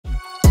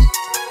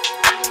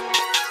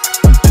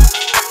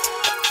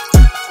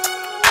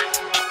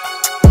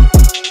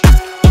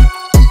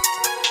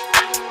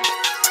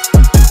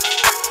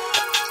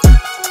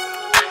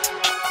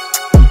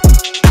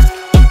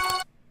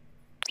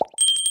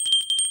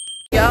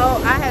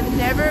have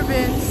never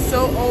been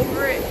so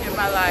over it in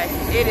my life.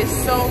 It is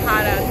so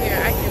hot out here.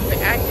 I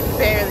can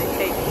barely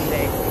take it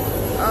today.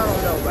 I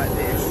don't know about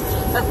this.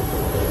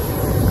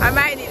 I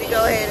might need to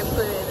go ahead and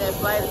put in that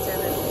flight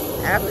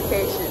attendant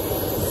application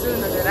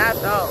sooner than I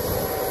thought.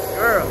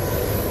 Girl,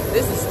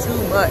 this is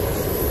too much.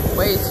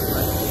 Way too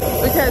much.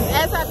 Because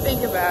as I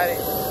think about it,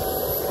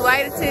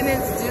 flight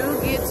attendants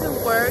do get to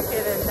work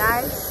in a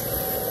nice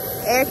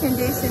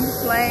air-conditioned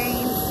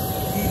plane.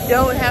 You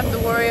don't have to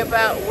worry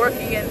about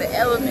working in the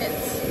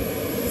elements.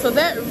 So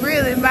that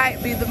really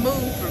might be the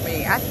move for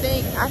me. I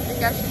think I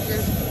should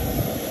just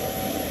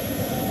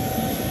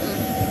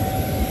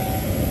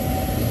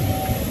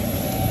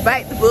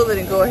bite the bullet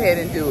and go ahead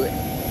and do it.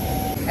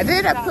 And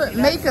then I put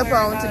makeup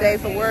on today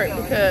for work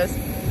because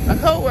my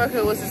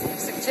coworker was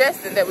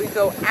suggesting that we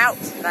go out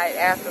tonight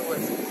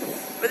afterwards.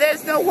 But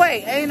there's no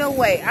way, ain't no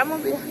way. I'm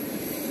gonna be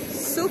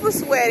super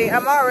sweaty.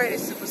 I'm already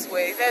super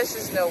sweaty. There's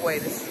just no way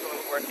this is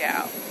gonna work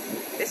out.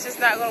 It's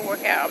just not gonna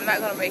work out. I'm not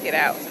gonna make it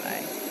out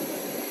tonight.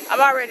 I'm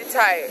already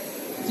tired.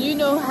 Do you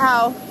know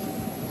how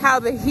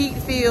the heat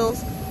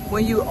feels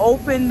when you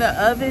open the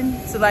oven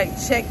to like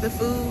check the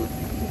food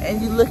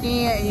and you look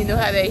in and you know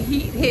how that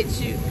heat hits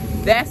you?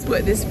 That's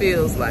what this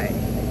feels like.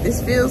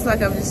 This feels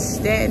like I'm just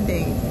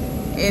standing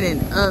in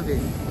an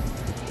oven.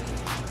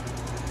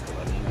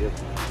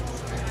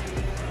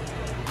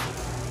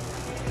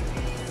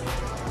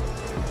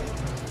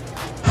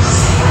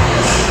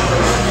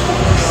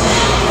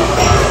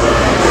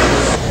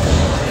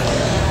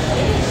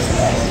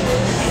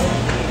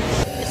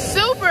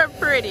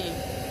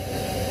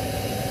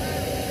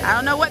 I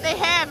don't know what they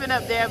having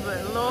up there,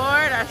 but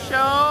Lord, I sure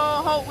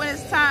hope when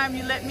it's time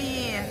you let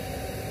me in.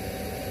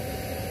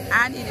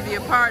 I need to be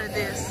a part of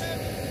this.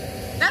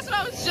 That's what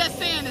I was just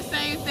saying, the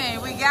same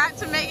thing. We got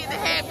to make it to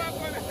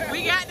heaven.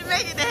 We got to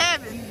make it to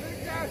heaven.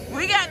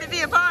 We got to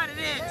be a part of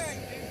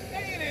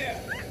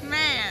this.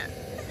 Man.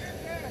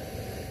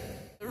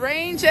 The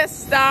rain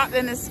just stopped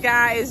and the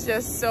sky is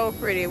just so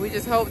pretty. We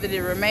just hope that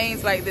it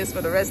remains like this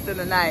for the rest of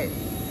the night.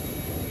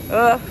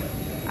 Ugh.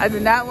 I do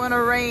not want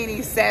a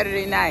rainy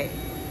Saturday night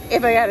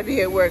if I gotta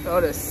be at work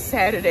on a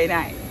Saturday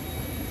night.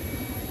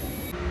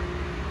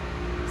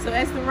 So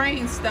as the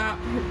rain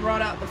stopped, it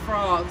brought out the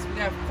frogs. We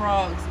got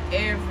frogs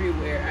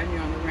everywhere out here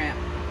on the ramp.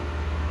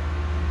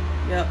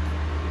 Yep.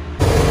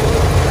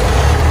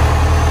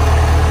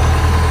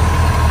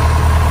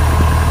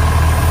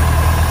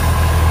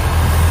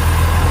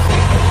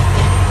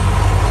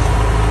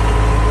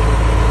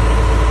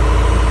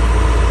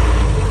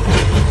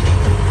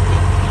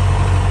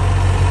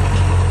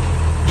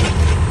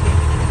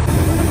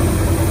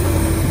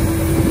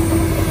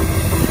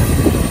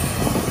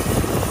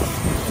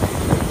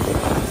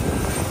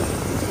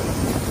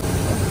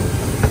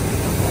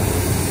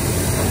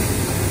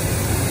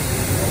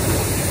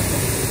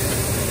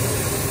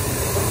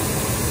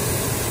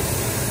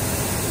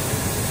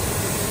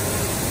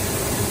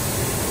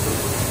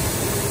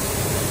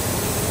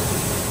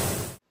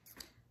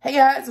 Hey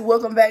guys,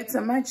 welcome back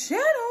to my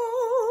channel.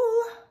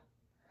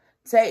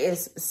 Today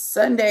is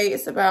Sunday.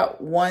 It's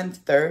about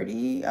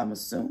 1:30, I'm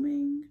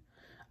assuming.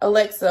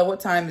 Alexa,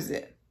 what time is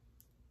it?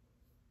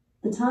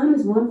 The time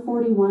is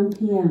 1:41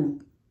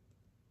 p.m.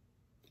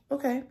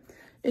 Okay.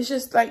 It's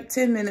just like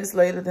 10 minutes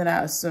later than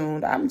I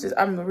assumed. I'm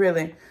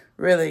really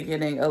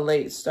getting a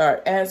late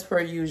start as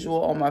per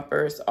usual on my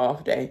first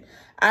off day.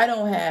 I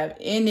don't have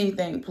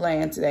anything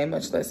planned today,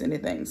 much less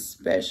anything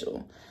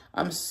special.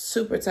 I'm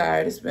super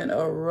tired. It's been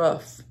a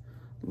rough,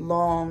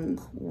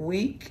 long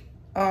week.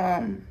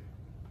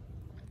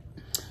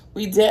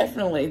 We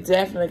definitely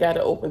got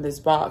to open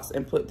this box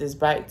and put this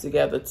bike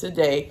together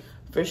today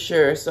for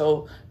sure.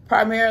 So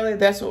primarily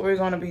that's what we're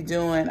going to be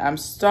doing. I'm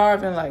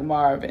starving like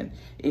Marvin.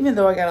 Even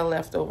though I got a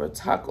leftover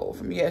taco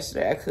from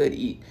yesterday I could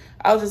eat.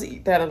 I'll just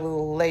eat that a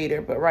little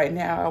later. But right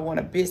now I want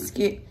a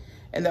biscuit.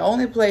 And the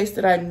only place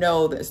that I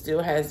know that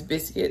still has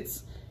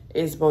biscuits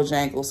is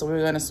Bojangles. So we're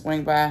going to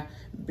swing by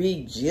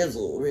Be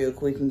Jizzle real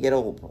quick and get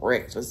old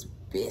breakfast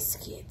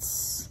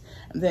biscuits.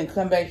 And then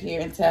come back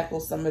here and tackle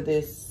some of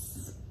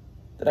this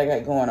that I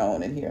got going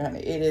on in here, honey.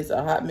 It is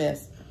a hot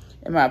mess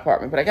in my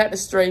apartment. But I got to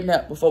straighten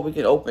up before we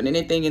can open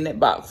anything in that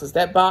box. Because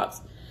that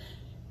box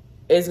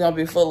is going to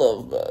be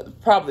full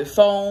of probably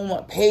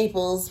foam,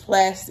 papers,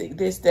 plastic,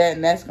 this, that.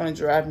 And that's going to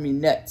drive me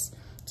nuts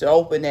to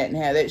open that and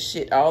have that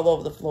shit all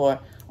over the floor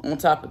on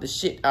top of the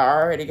shit I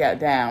already got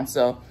down.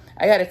 So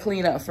I got to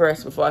clean up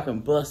first before I can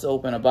bust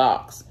open a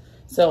box.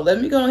 So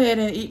let me go ahead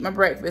and eat my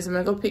breakfast. I'm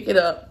going to go pick it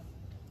up.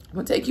 I'm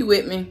going to take you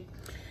with me.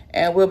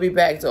 And we'll be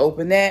back to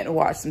open that and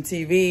watch some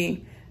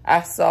TV.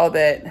 I saw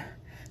that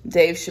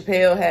Dave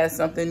Chappelle has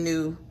something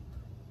new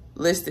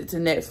listed to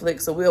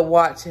Netflix. So we'll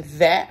watch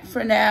that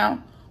for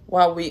now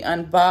while we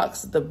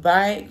unbox the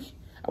bike.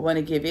 I want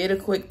to give it a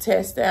quick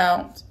test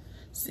out.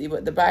 See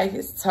what the bike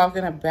is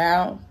talking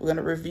about. We're going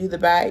to review the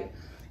bike.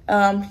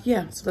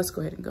 Yeah, so let's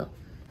go ahead and go.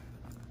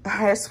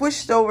 I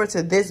switched over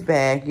to this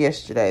bag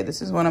yesterday.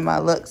 This is one of my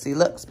Luxy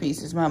Lux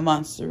pieces, my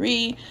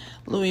Monsterie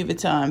Louis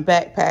Vuitton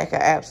backpack. I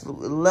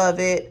absolutely love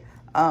it.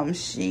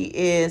 She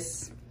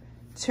is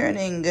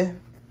turning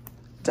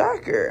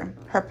darker.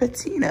 Her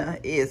patina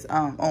is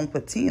on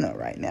patina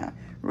right now.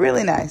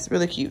 Really nice,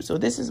 really cute. So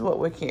this is what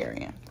we're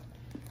carrying.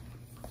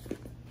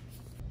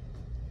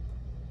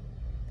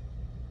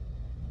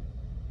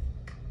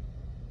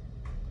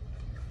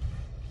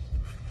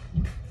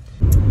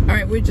 All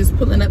right, we're just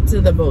pulling up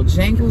to the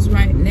Bojangles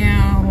right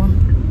now.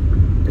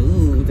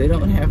 Ooh, they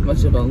don't have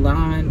much of a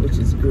line, which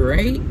is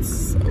great.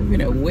 So we're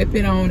gonna whip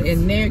it on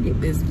in there,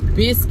 get this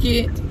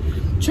biscuit.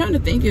 I'm trying to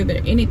think if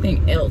there's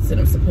anything else that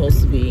I'm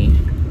supposed to be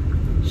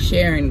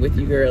sharing with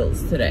you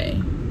girls today.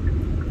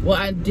 Well,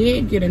 I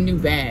did get a new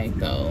bag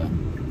though.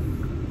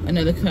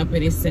 Another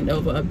company sent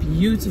over a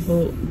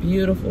beautiful,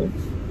 beautiful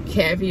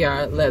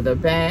caviar leather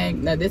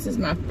bag. Now this is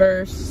my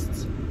first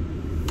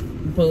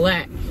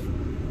black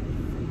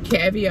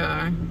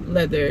caviar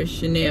leather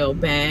Chanel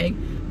bag,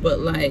 but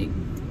like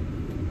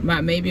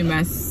maybe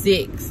my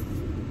 6th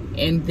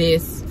in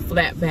this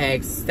flat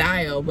bag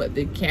style. But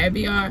the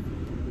caviar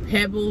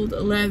pebbled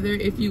leather,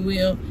 if you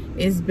will,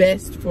 is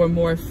best for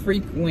more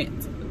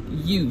frequent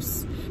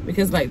use,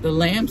 because like the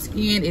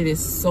lambskin, it is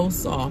so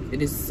soft,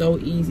 it is so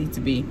easy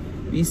to be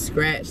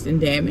scratched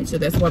and damaged. So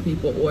that's why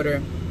people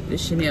order the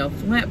Chanel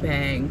flat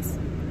bags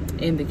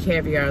in the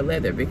caviar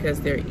leather,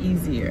 because they're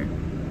easier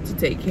to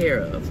take care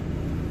of.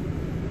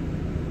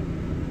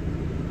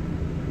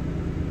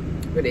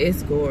 But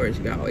it's gorgeous,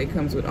 y'all. It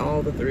comes with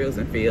all the thrills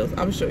and feels.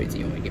 I'll show it to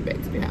you when we get back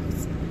to the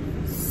house.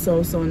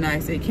 So, so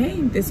nice. It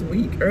came this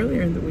week,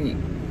 earlier in the week.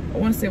 I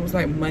want to say it was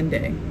like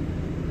Monday.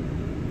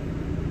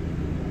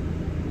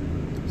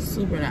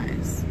 Super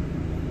nice.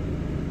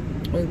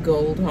 With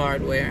gold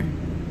hardware.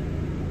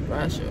 But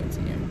I'll show it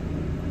to you.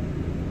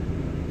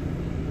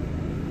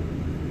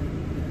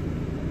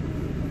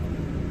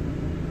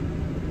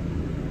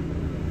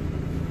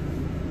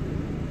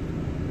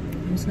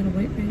 I'm just going to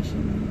wait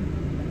patiently.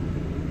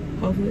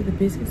 Hopefully the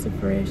biscuits are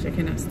fresh. I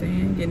cannot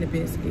stand getting a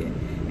biscuit,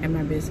 and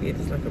my biscuit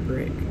is like a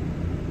brick.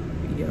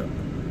 Yup.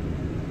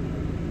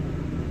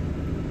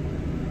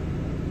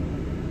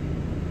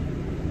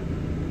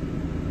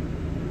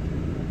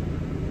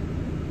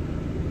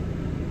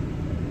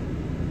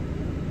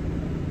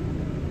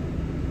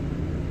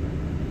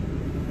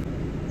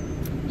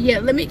 Yeah,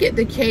 let me get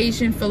the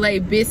Cajun filet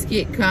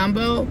biscuit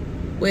combo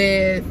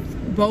with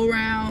bow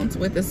rounds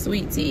with a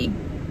sweet tea.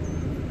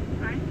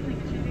 All right, can we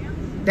get you anything else?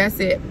 That's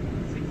it.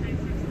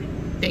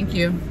 Thank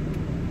you.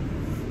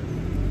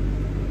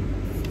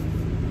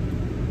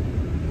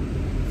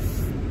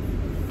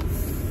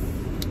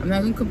 I'm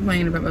not gonna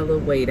complain about my little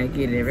weight. I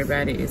get it.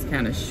 Everybody is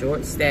kind of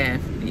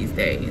short-staffed these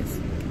days.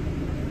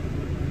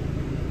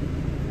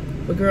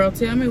 But girl,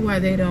 tell me why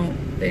they're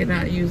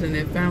not using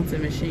that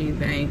fountain machine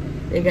thing.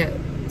 They got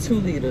 2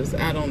 liters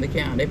out on the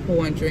counter. They're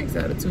pouring drinks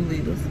out of 2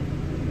 liters.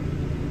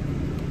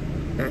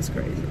 That's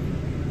crazy.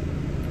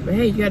 But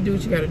hey, you gotta do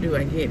what you gotta do.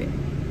 I get it.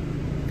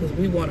 Because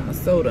we want our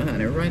soda,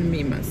 honey. Run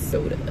me my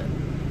soda.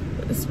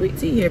 But the sweet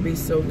tea here be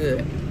so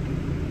good.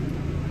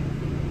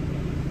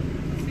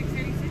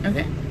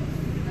 Okay.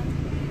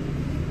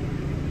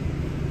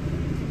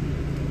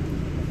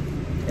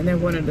 And they're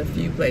one of the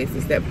few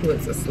places that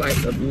puts a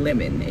slice of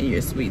lemon in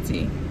your sweet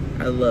tea.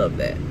 I love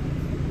that.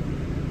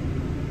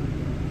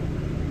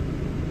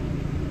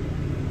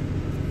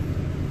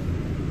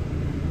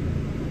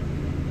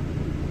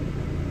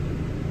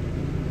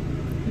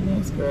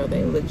 Yes, girl,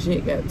 they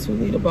legit got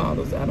 2-liter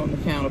bottles out on the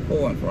counter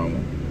pouring from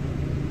them.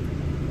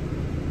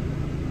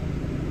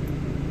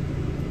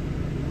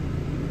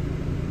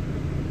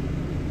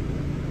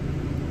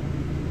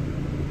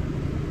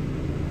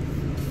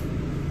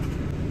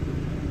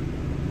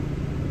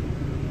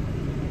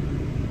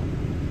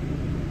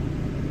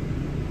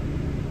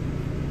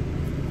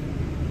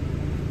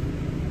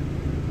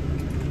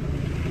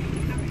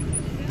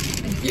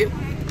 Thank you.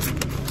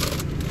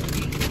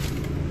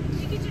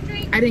 Did you get your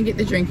drink? I didn't get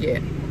the drink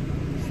yet.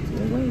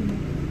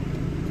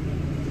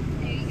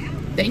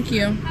 Thank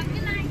you. Have a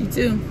good night. You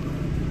too.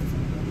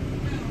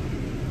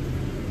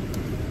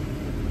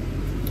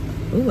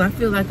 Ooh, I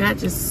feel like I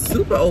just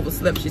super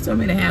overslept. She told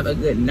me to have a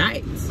good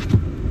night.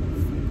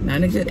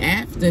 Not a good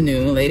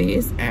afternoon, lady.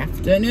 It's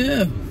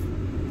afternoon.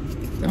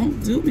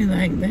 Don't do me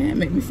like that.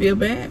 Make me feel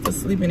bad for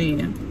sleeping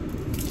in.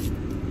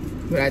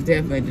 But I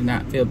definitely do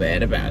not feel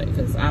bad about it,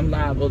 because I'm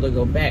liable to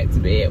go back to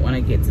bed when I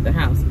get to the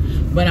house.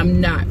 But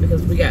I'm not,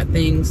 because we got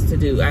things to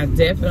do. I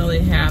definitely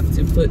have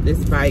to put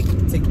this bike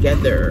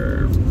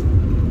together.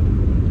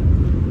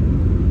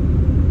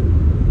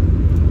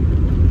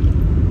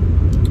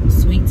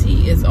 Sweet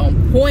tea is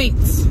on point.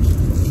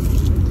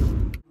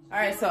 All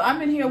right, so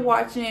I'm in here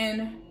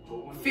watching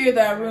Fear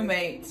Thy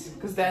Roommate,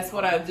 because that's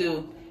what I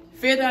do.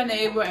 Fear Thy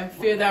Neighbor and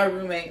Fear Thy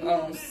Roommate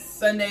on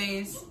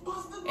Sundays,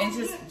 and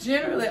just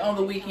generally on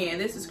the weekend.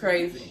 This is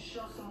crazy.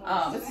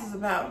 This is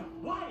about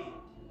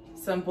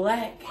some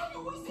black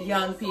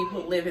young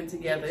people living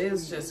together.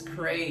 It's just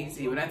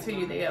crazy. When I tell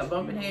you they are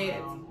bumping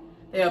heads,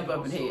 they are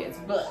bumping heads.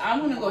 But I'm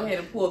gonna go ahead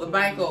and pull the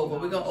bike over.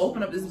 We're gonna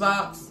open up this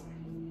box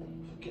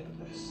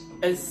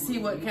and see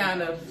what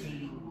kind of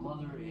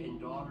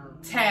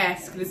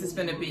task this is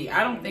gonna be.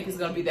 I don't think it's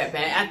gonna be that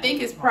bad. I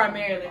think it's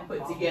primarily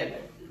put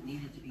together.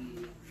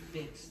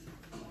 fixed.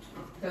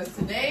 Because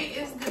today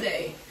is the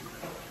day.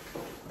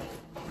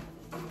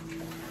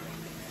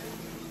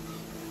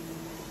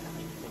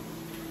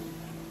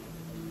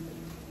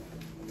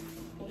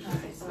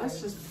 Okay, so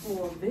let's just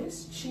pull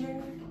this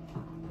chair.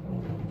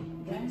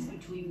 Gaps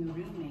between the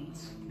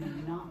roommates may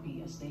not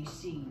be as they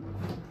seem.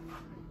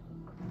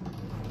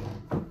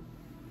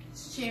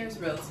 This chair is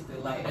relatively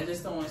light. I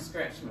just don't want to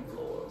scratch my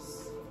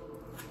floors.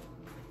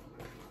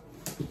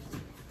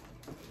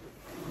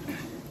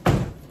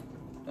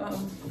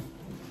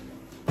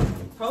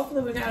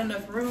 Hopefully we got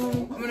enough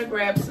room. I'm gonna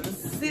grab some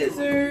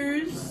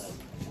scissors.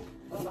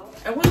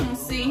 And we're gonna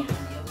see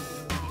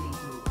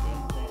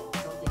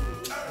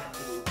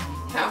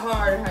how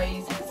hard or how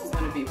easy this is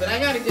gonna be. But I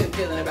got a good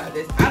feeling about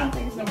this. I don't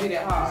think it's gonna be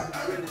that hard.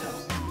 I really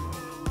don't.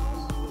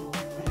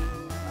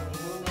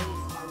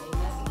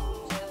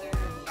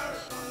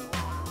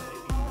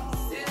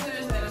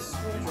 Scissors and a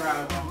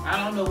screwdriver. I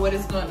don't know what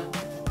it's gonna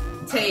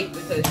take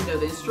because, you know,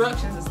 the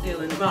instructions are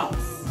still in the box.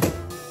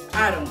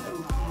 I don't know.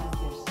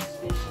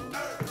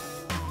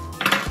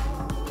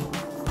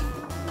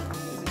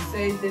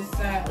 Say this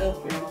side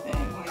up or anything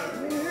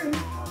here.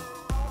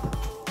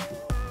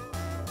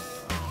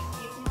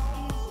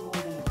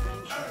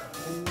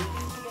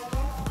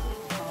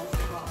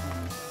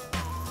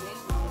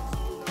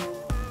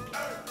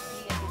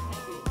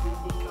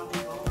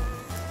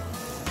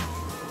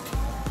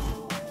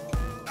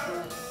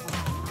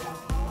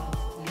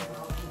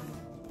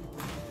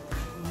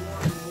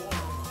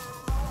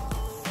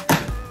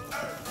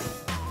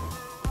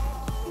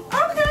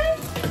 Okay.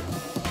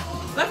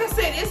 Like I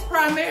said, it's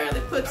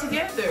primarily put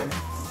together.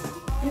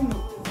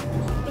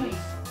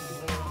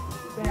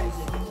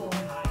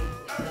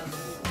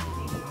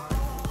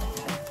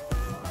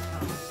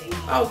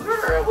 Oh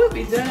girl, we'll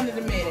be done in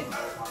a minute.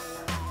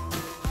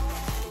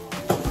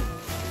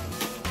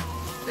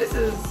 This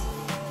is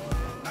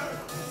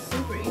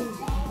super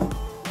easy.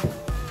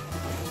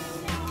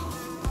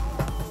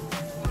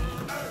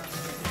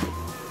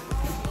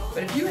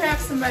 But if you have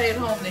somebody at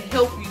home to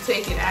help you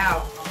take it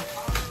out,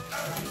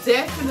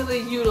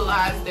 definitely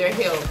utilize their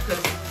help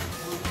because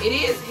it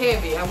is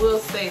heavy, I will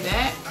say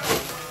that.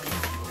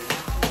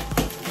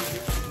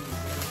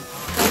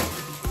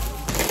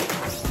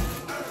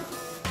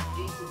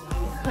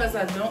 Because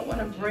I don't want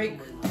to break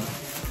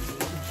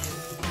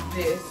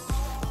this,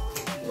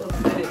 we'll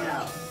set it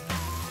out.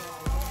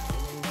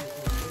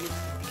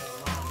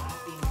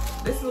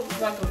 This looks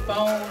like a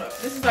phone.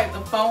 This is like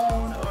the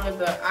phone or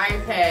the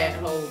iPad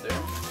holder.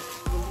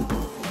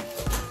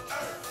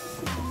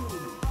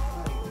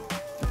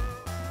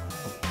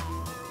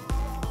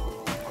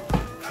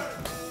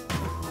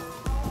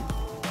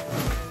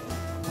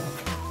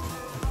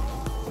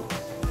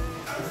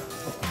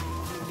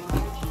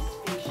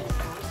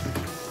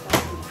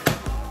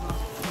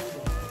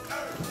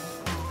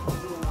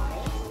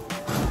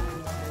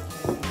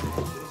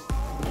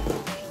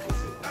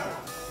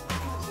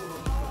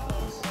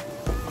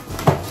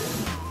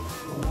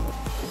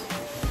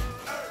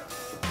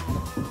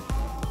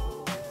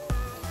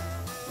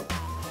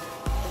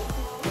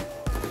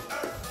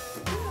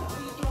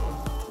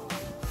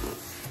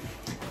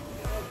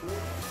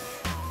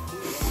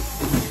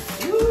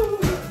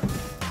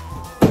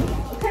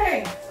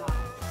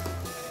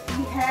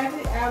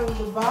 Out of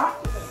the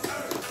box.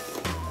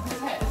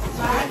 Just had to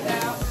slide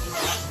out.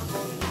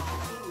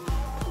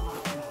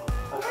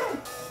 Okay.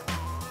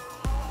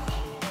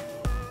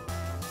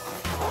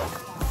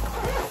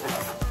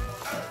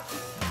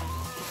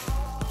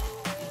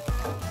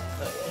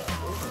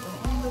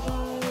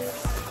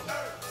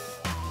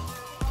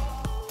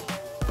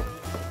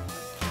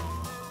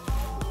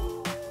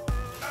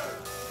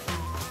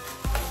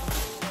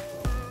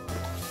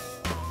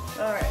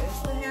 All right, it's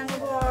the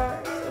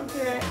handlebars.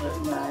 Okay,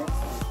 looks nice.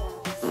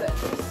 Set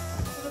this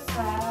to the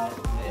side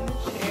in the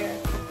chair.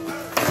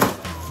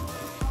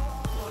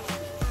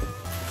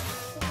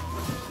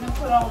 I'm gonna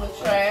put all the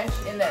trash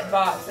in that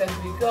box as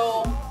we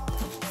go,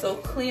 so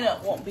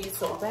cleanup won't be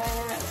so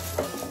bad.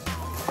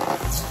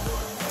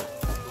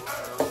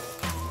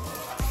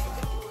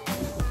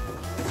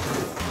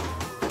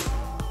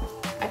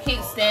 I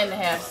can't stand to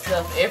have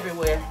stuff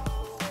everywhere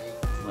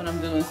when I'm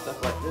doing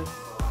stuff like this.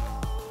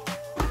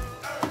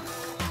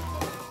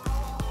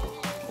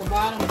 The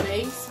bottom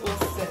base, we'll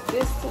set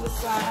this to the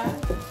side.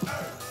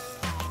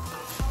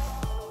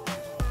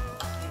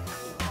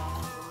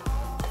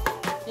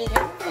 And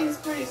everything's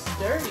pretty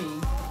sturdy.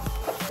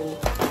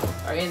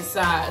 Or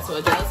inside, so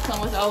it does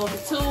come with all of the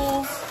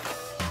tools.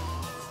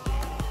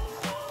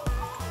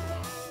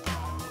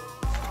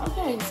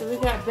 Okay, so we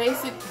got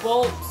basic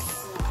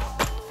bolts.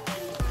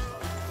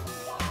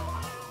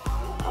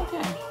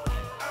 Okay,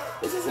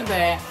 this isn't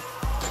bad.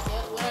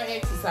 Yeah, with our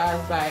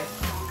exercise bike.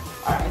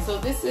 All right, so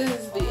this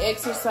is the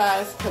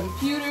exercise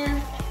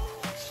computer.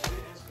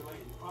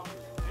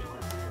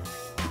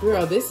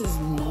 Girl, this is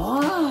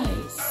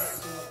nice.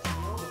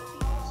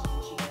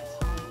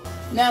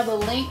 Now the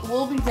link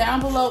will be down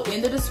below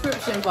in the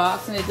description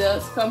box, and it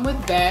does come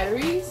with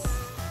batteries.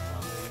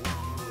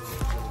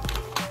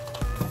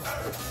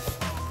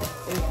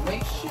 So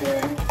make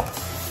sure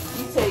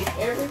take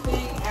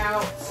everything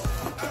out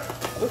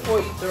before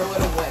you throw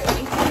it away.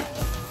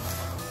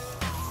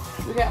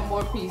 We got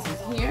more pieces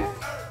here.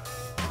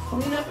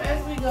 Clean up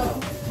as we go.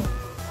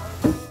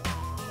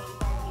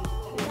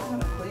 We're just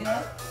gonna clean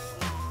up.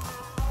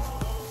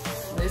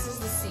 This is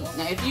the seat.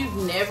 Now, if you've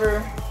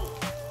never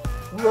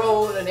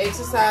rode an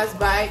exercise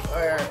bike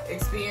or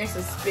experienced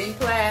a spin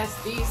class,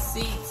 these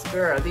seats,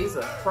 girl, these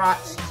are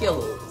crotch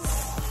killers.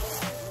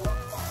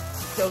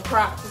 Your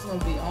crotch is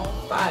gonna be on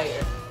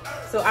fire.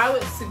 So I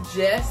would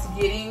suggest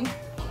getting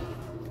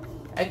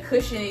a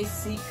cushiony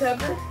seat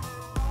cover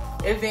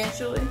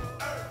eventually.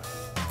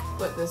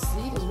 But the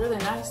seat is really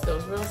nice though,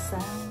 it's real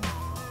sound.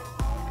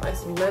 Like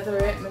some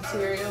leatherette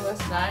material,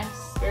 that's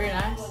nice, very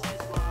nice.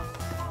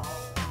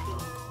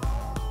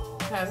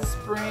 Has a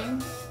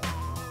spring.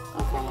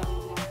 Okay.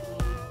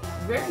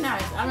 Very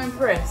nice. I'm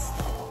impressed.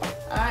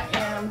 I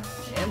am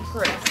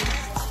impressed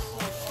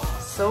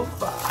so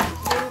far.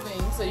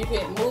 Moving, so you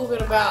can move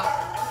it about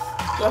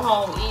your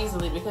home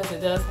easily because it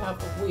does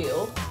have a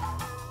wheel.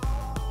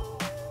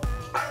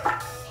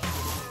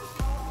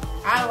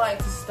 I like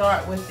to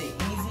start with the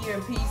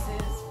easier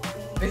pieces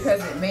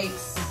because it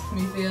makes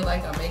me feel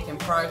like I'm making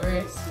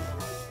progress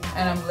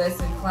and I'm less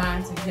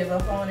inclined to give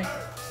up on it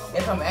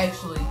if I'm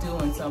actually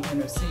doing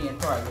something or seeing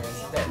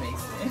progress, if that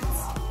makes sense.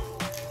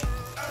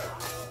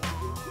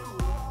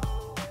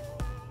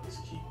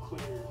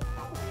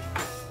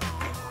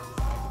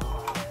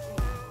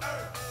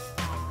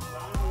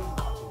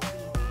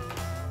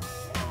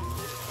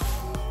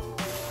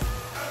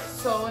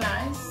 So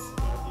nice.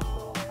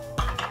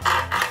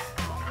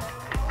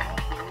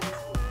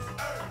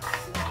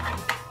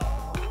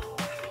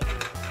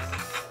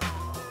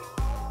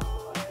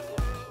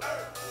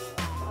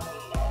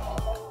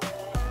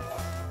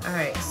 All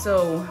right,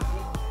 so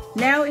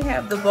now we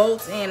have the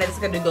bolts in. I just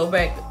got to go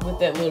back with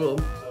that little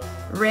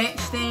wrench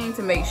thing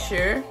to make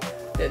sure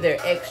that they're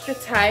extra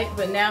tight.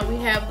 But now we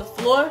have the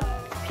floor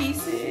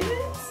pieces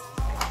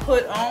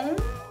put on. All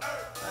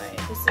right,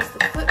 this is the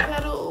foot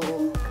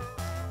pedal.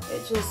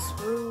 It just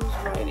screws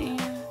right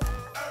in.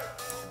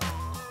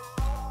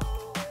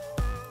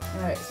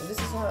 All right, so this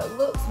is how it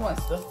looks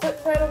once the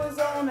foot pedal is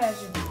on.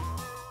 As you do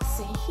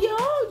see here,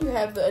 you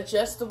have the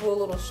adjustable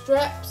little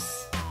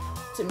straps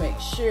to make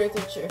sure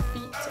that your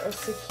feet are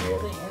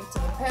securely into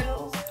the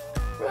pedals.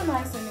 Real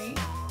nice and neat.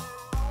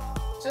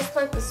 Just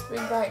like the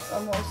spin bikes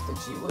almost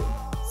that you would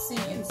see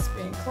in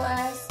spin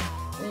class.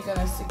 Then you're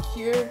gonna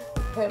secure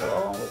the pedal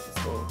on with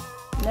this little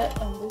nut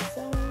on this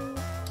side.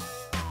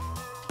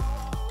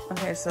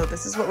 Okay, so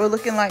this is what we're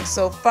looking like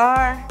so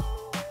far.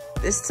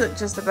 This took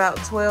just about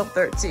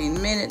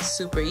 12-13 minutes,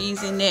 super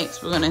easy.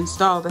 Next, we're gonna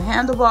install the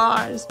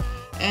handlebars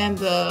and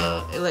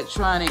the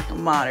electronic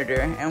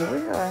monitor, and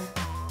we are,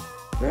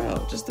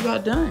 girl, just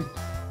about done.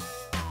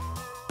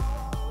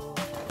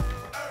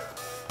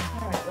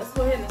 All right, let's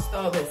go ahead and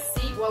install this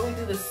seat. While we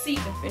do the seat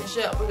and finish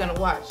up, we're gonna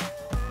watch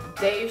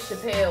Dave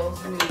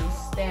Chappelle's new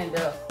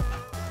stand-up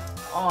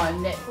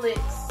on Netflix.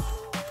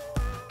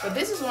 But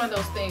this is one of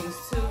those things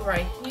too,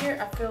 right here.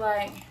 I feel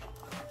like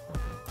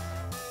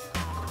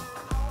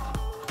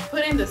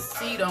putting the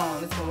seat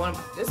on, it's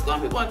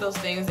gonna be one of those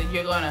things that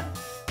you're gonna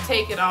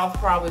take it off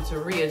probably to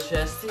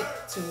readjust it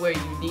to where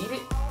you need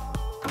it.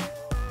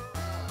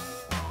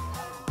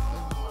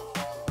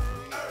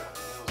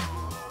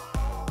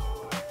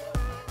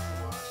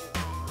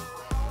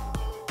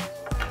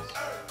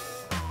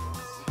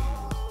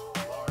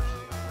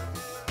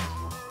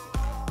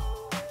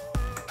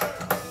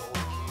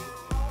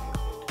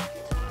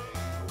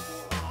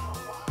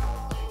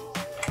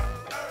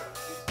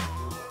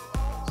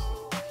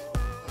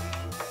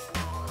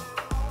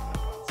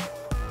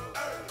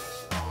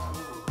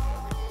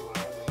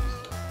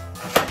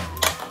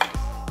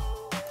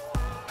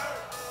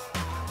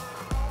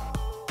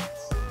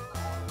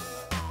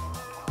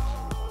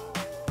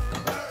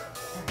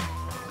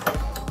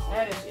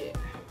 That is it.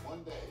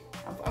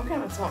 I'm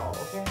kind of tall,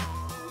 okay?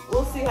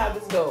 We'll see how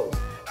this goes.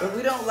 If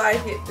we don't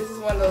like it, this is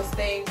one of those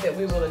things that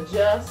we will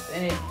adjust,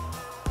 and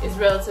it's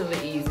relatively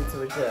easy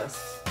to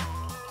adjust.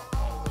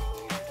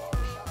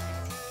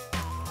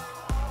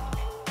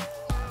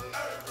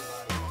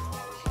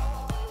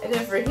 And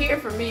then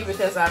for me,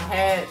 because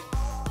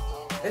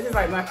this is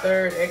like my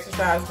third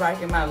exercise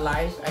bike in my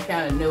life, I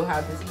kind of know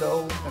how this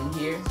goes from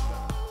here.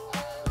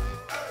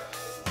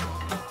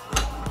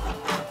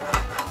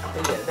 So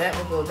yeah, that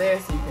will go there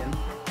so you can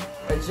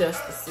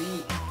adjust the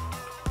seat.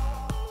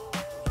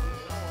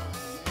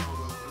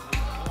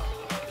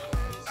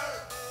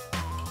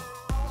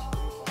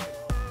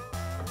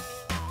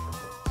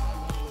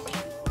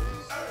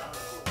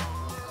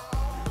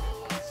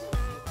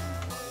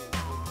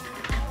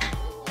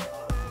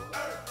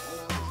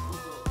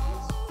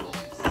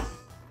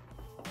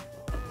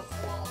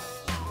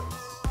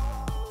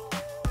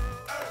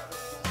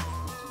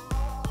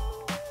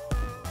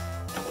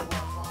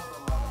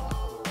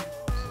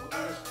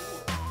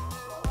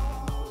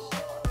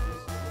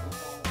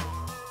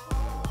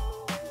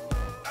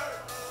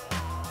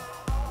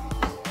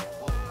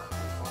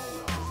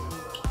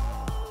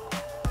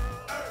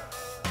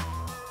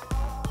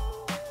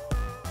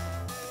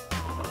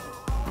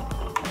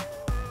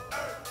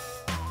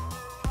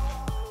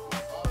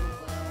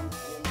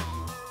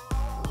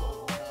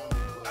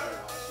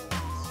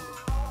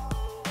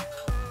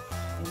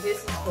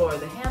 for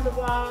the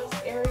handlebars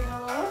area.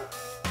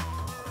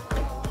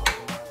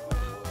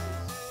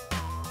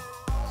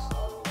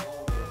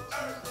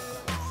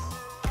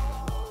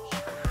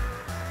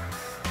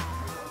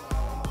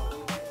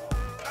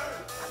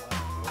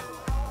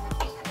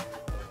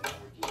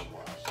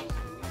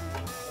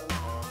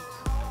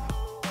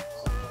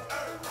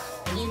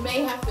 You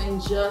may have to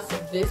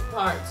adjust this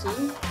part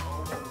too.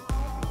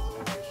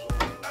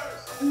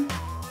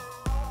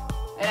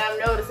 And I'm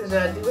noticing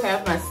that I do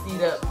have my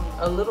seat up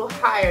a little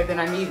higher than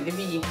I need it to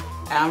be.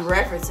 And I'm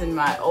referencing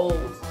my old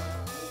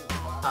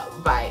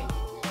bike.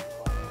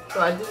 So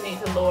I do need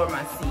to lower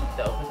my seat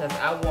though, because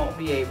I won't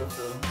be able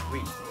to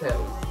reach the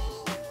pedals.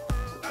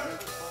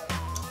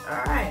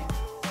 All right,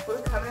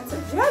 we're coming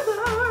together.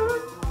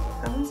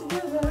 Coming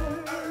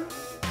together.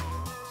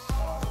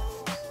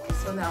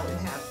 So now we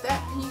have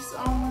that piece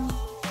on.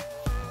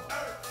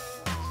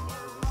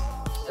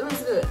 It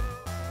looks good.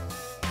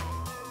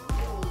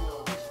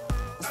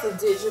 It's a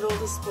digital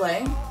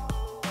display.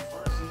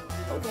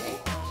 Okay,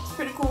 it's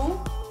pretty cool.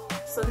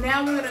 So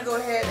now we're gonna go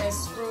ahead and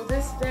screw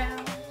this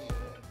down.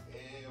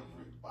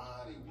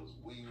 Everybody was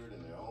weird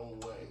in their own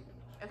way.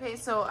 Okay,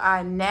 so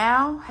I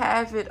now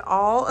have it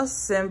all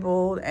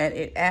assembled and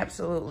it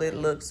absolutely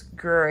looks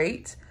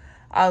great.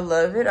 I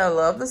love it. I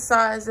love the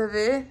size of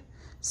it.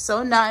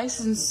 So nice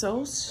and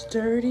so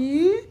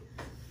sturdy.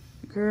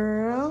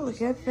 Girl,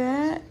 look at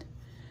that.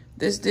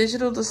 This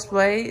digital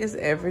display is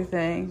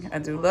everything. I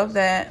do love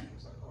that.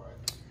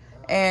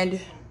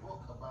 And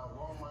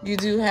you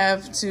do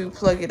have to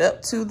plug it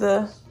up to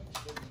the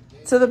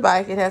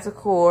bike. It has a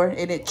cord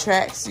and it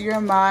tracks your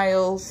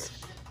miles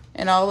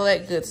and all of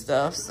that good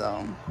stuff.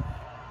 So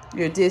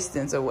your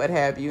distance or what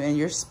have you and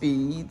your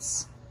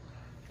speeds.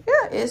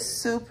 Yeah, it's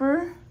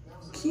super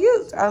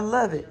cute. I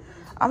love it.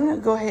 I'm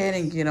gonna go ahead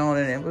and get on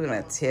it and we're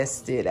gonna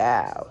test it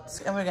out.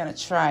 And we're gonna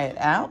try it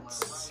out.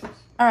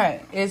 All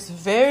right, it's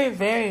very,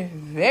 very,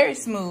 very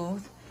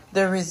smooth.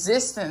 The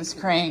resistance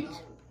crank,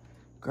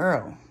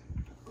 girl.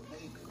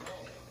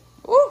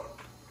 Woo!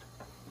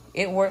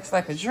 It works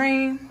like a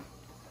dream.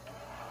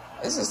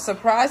 This is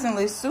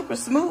surprisingly super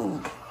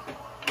smooth.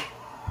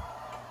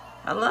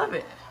 I love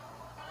it.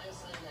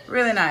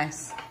 Really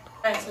nice.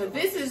 All right, so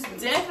this is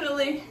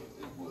definitely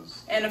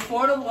an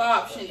affordable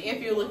option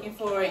if you're looking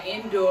for an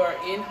indoor,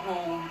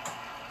 in-home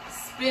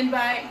spin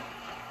bike.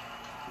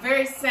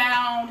 Very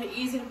sound,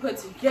 easy to put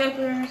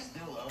together,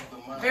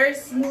 very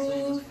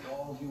smooth.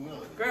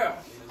 Girl,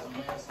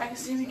 I can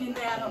see me getting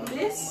down on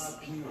this.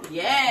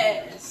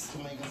 Yes,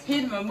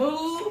 hitting my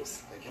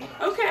moves.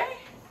 Okay.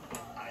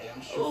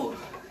 Ooh,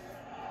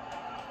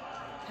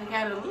 I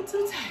got it a little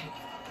too tight.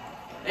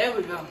 There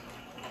we go.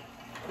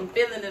 I'm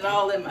feeling it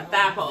all in my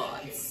thigh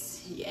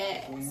pads.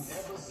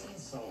 Yes.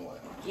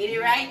 Get it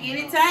right, get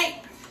it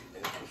tight.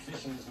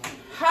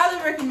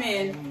 Highly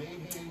recommend.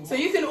 So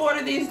you can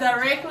order these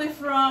directly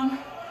from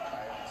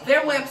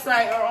their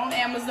website or on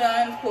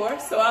Amazon, of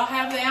course. So I'll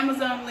have the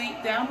Amazon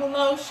link down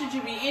below should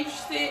you be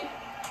interested.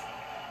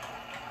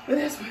 But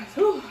this one,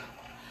 whew,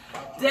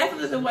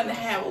 definitely the one to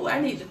have. Oh, I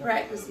need to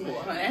practice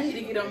more. I need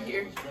to get on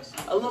here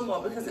a little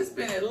more because it's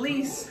been at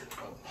least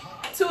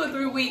 2 or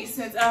 3 weeks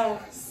since I've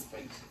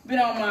been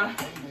on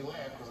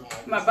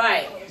my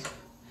bike.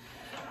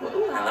 Well,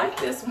 ooh, I like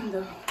this one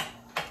though.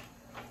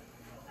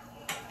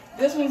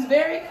 This one's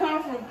very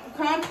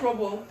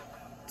comparable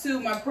to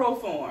my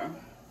Proform.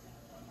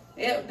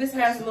 Yep, this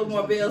has a little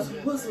more bells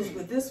and whistles,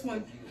 but this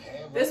one's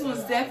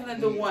definitely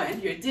the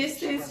one. Your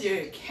distance,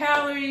 your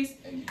calories,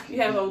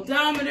 you have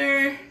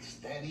odometer.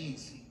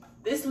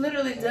 This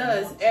literally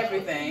does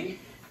everything.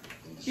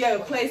 You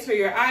have a place for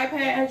your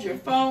iPad, your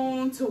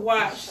phone to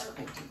watch some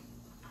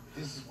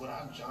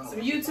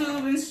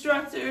YouTube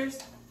instructors.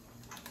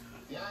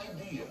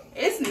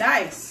 It's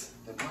nice.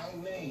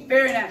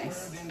 Very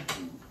nice.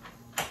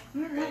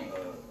 All right.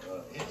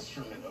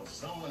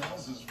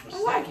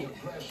 I like it.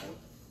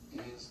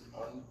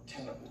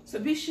 So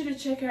be sure to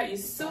check out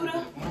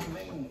Yosuda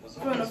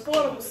for an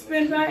affordable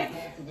spin bike.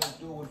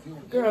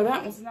 Girl,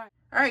 that was nice.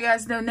 All right,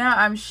 guys, now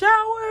I'm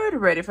showered,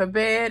 ready for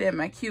bed in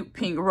my cute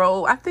pink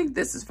robe. I think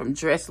this is from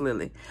Dress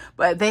Lily,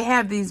 but they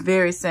have these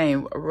very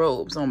same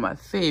robes on my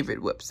favorite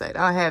website.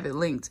 I'll have it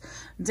linked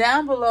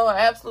down below. I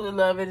absolutely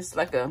love it. It's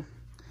like a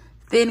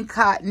thin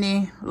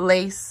cottony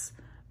lace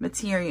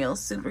material.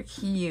 Super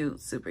cute,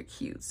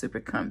 super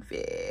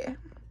comfy.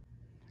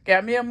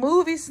 Got me a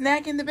movie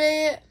snack in the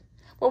bed.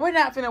 Well, we're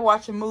not finna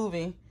watch a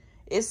movie.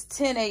 It's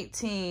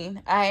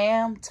 10:18. I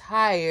am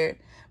tired,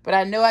 but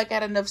I know I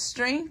got enough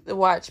strength to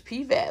watch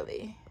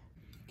P-Valley.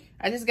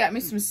 I just got me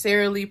some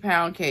Sara Lee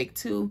pound cake.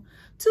 Two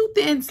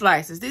thin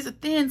slices. These are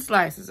thin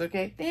slices,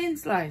 okay? Thin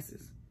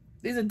slices.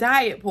 These are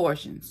diet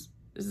portions.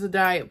 This is a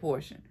diet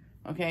portion,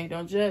 okay?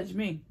 Don't judge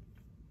me.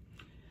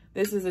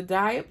 This is a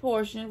diet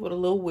portion with a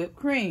little whipped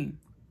cream.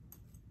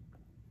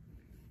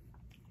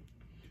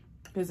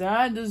 Because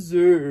I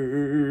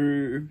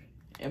deserve,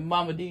 in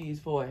Mama D's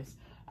voice,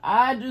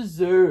 I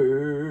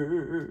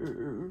deserve.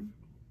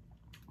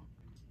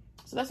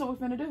 So that's what we're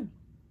finna do.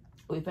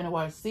 We're finna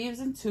watch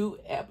season 2,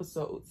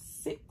 episode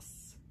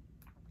 6.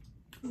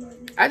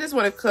 I just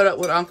want to cut up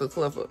with Uncle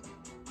Clifford.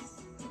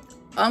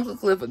 Uncle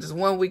Clifford, just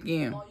one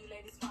weekend.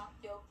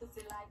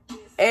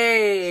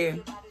 Hey.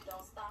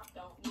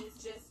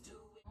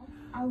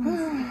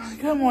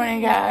 Good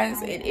morning,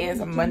 guys. It is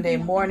a Monday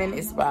morning.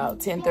 It's about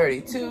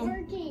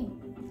 10:32.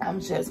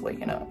 I'm just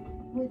waking up.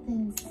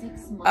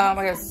 I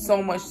got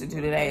so much to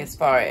do today as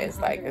far as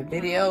like the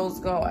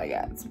videos go. I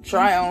got some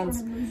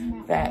try-ons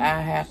that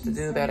I have to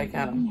do that I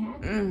kind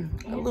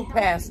of a little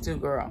past due,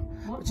 girl.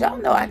 But y'all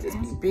know I just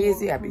be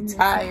busy. I be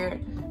tired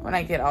when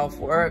I get off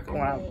work.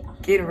 When I'm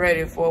getting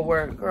ready for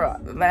work, girl,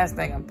 the last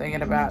thing I'm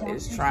thinking about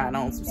is trying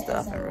on some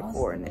stuff and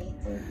recording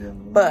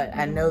it. But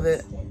I know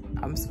that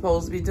I'm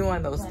supposed to be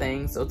doing those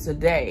things. So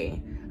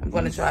today I'm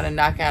going to try to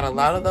knock out a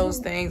lot of those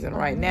things. And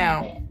right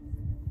now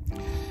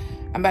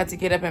I'm about to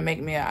get up and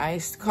make me an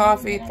iced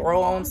coffee,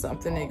 throw on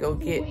something, and go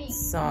get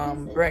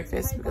some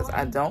breakfast because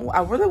I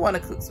really want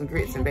to cook some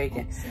grits and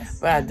bacon,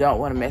 but I don't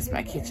want to mess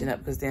my kitchen up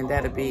because then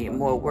that'll be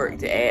more work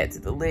to add to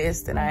the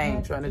list, and I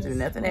ain't trying to do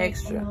nothing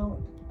extra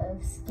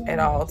at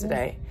all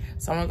today.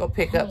 So I'm gonna go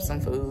pick up some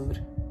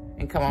food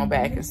and come on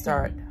back and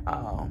start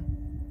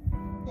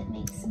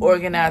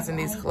organizing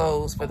these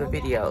clothes for the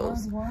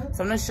videos.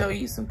 So I'm gonna show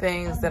you some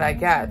things that I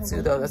got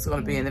too, though, that's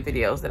gonna be in the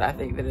videos that I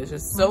think that is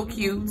just so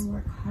cute.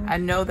 I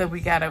know that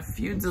we got a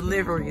few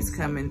deliveries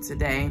coming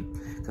today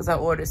because I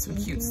ordered some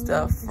cute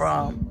stuff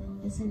from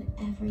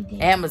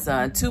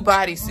Amazon. 2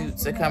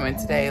 bodysuits are coming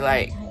today,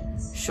 like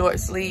short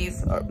sleeve,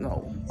 or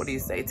no, what do you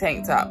say,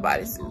 tank top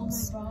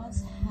bodysuits.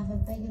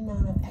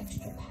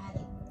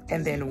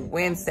 And then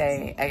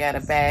Wednesday, I got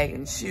a bag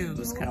and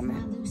shoes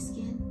coming.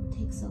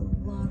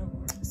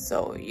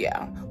 So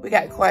yeah, we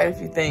got quite a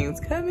few things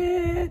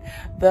coming.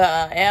 The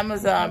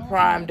Amazon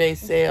Prime Day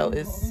sale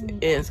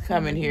is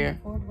coming here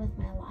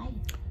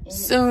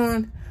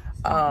soon.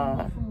 There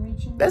are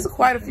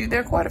quite a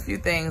few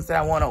things that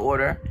I want to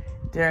order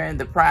during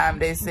the Prime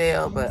Day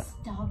sale, but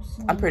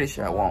I'm pretty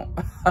sure I won't.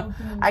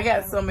 I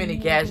got so many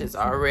gadgets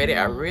already.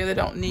 I really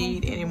don't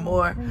need any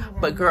more.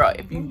 But girl,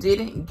 if you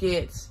didn't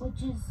get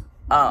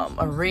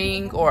a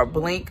Ring or a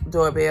Blink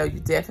doorbell, you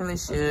definitely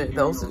should.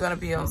 Those are going to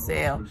be on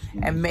sale.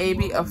 And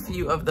maybe a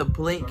few of the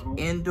Blink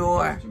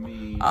indoor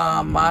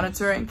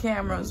monitoring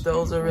cameras.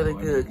 Those are really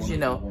good because, you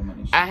know,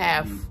 I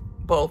have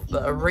both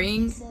the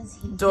Ring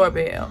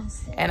doorbell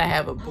and I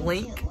have a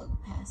Blink.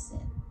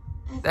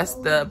 That's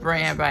the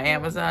brand by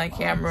Amazon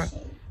camera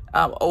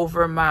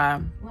over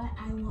my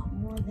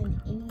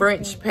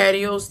French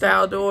patio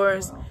style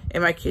doors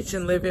in my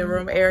kitchen living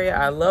room area.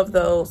 I love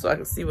those so I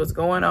can see what's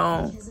going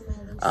on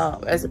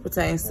as it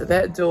pertains to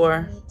that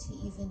door.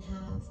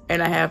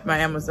 And I have my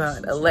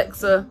Amazon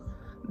Alexa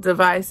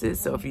devices,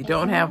 so if you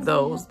don't have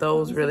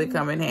those really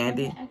come in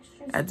handy.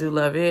 I do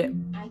love it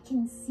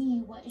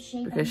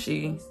because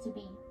she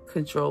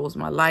controls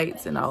my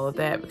lights and all of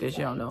that, because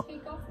you don't know,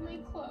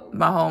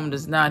 my home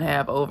does not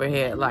have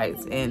overhead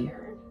lights in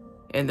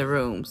the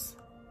rooms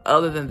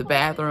other than the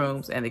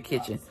bathrooms and the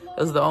kitchen.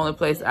 Those are the only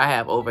place I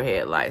have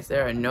overhead lights.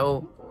 There are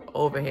no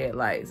overhead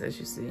lights, as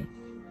you see,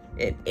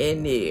 in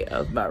any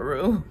of my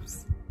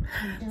rooms.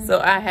 So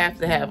I have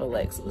to have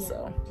Alexa,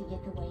 so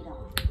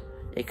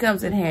it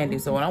comes in handy.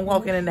 So when I'm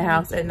walking in the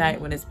house at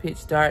night when it's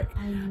pitch dark,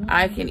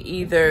 I can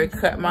either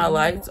cut my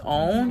lights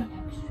on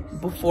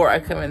before I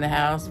come in the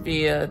house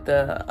via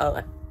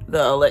the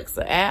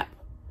Alexa app,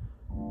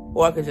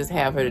 or I could just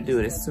have her to do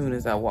it as soon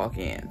as I walk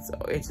in. So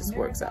it just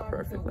works out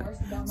perfectly.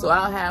 So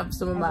I'll have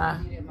some of my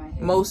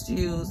most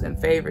used and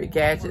favorite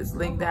gadgets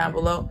linked down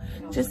below,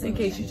 just in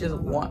case you just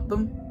want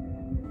them.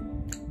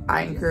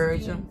 I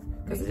encourage them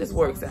because it just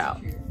works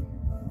out.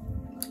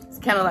 It's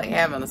kind of like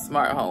having a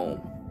smart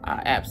home.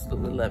 I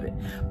absolutely love it.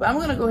 But I'm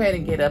gonna go ahead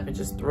and get up and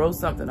just throw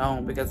something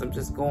on because I'm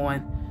just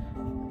going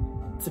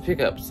to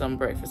pick up some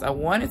breakfast. I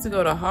wanted to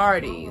go to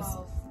Hardee's,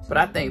 but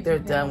I think they're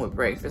done with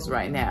breakfast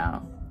right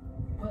now.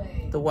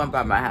 The one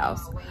by my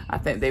house, I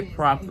think they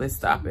promptly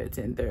stop at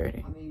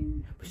 10:30.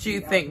 But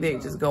you think they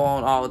just go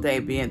on all day,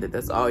 being that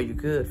that's all you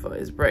good for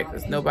is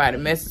breakfast. Nobody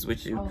messes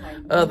with you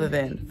other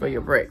than for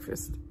your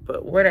breakfast.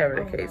 But whatever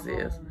the case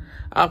is,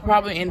 I'll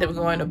probably end up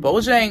going to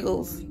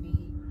Bojangles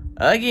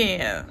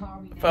again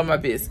for my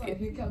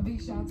biscuit.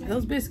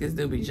 Those biscuits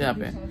do be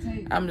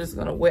jumping. I'm just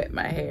gonna wet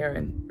my hair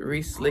and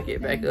re-slick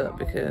it back up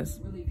because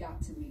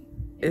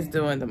it's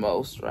doing the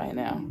most right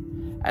now.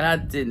 And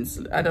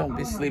I don't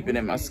be sleeping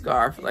in my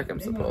scarf like I'm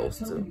supposed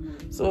to,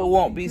 so it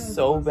won't be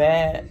so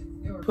bad.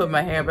 Put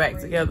my hair back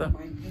together,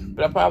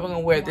 but I'm probably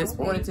gonna wear this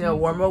ponytail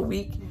one more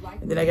week,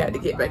 and then I got to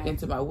get back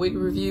into my wig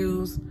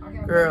reviews.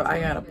 Girl, I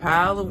got a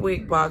pile of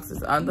wig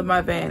boxes under my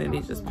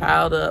vanity just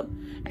piled up,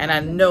 and I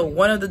know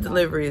one of the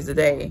deliveries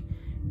today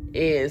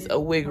is a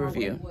wig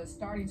review.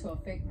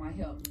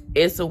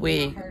 It's a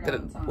wig,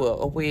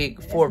 a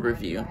wig for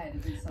review,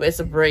 but it's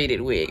a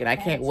braided wig, and I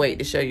can't wait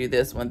to show you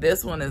this one.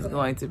 This one is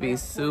going to be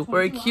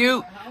super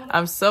cute.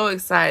 I'm so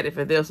excited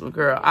for this one,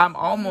 girl. I'm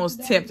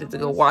almost tempted to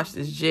go wash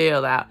this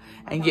gel out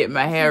and get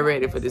my hair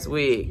ready for this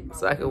wig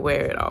so I can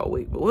wear it all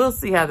week, but we'll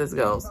see how this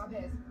goes.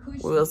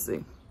 We'll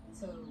see.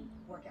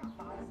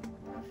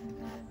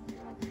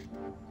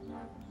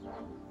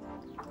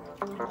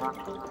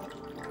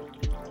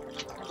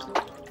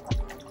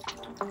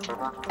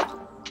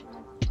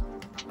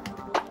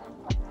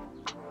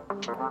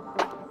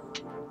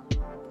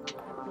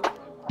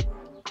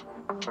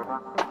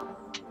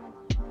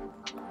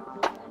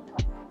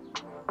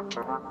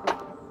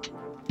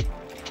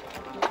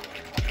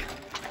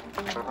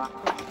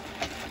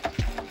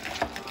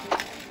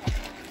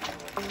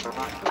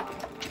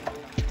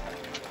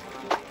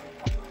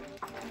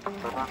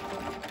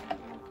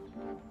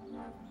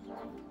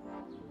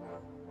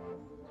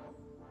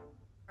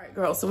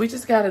 Girl, so we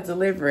just got a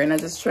delivery and I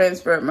just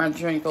transferred my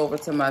drink over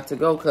to my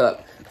to-go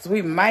cup. So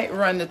we might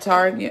run to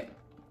Target,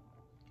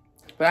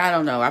 but I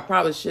don't know. I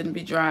probably shouldn't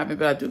be driving,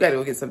 but I do gotta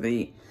go get something to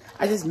eat.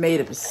 I just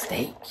made a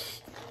mistake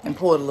and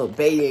poured a little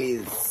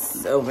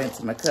Baileys over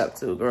into my cup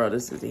too. Girl,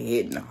 this is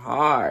hitting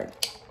hard.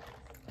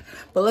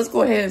 But let's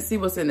go ahead and see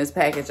what's in this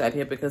package out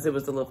here, because it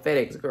was the little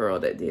FedEx girl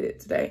that did it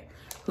today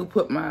who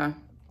put my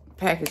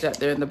package out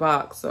there in the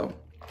box. So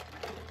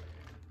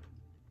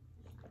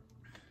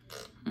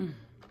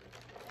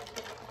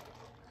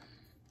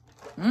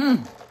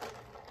all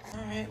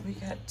right, we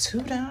got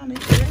 2 down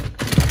here.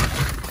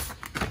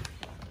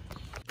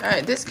 All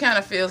right, this kind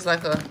of feels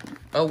like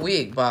a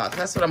wig box.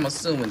 That's what I'm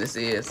assuming this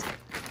is.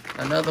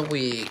 Another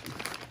wig.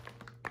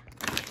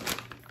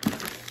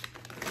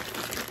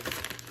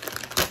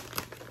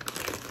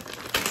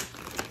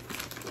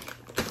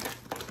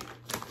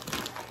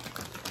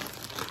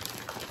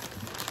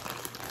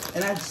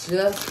 And I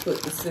just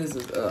put the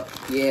scissors up.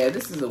 Yeah,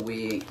 this is a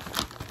wig.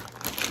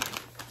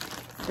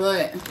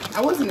 But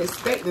I wasn't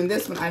expecting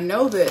this one. I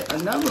know that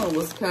another one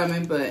was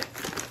coming, but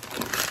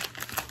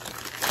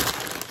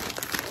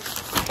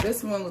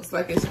this one looks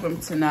like it's from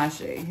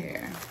Tinashe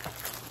hair.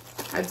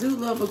 I do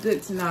love a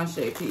good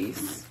Tinashe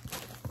piece.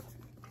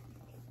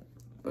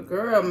 But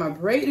girl, my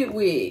braided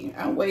wig,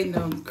 I'm waiting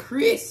on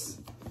Chris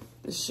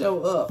to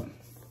show up.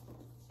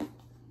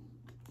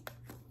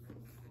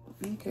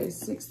 Okay,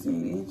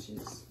 16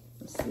 inches.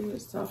 Let's see what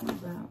it's talking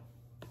about.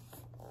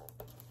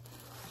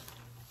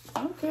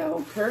 Okay,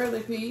 old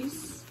curly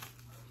piece.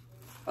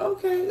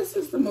 Okay, this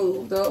is the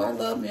move though. I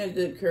love me a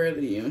good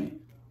curly unit.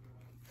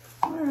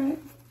 All right.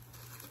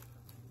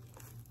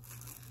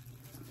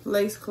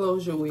 Lace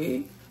closure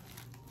wig.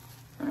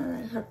 All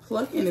right, her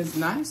plucking is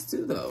nice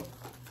too though.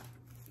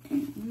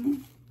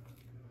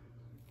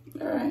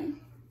 All right,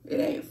 it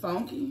ain't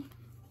funky.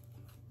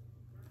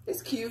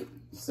 It's cute.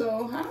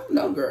 So I don't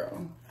know,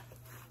 girl.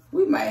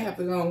 We might have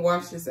to go and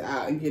wash this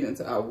out and get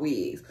into our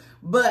wigs.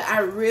 But I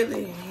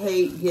really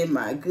hate getting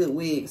my good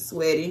wigs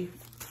sweaty.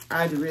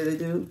 I really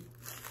do.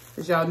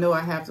 Because y'all know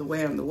I have to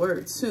wear them to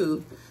work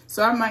too.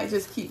 So I might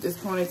just keep this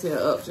ponytail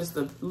up just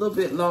a little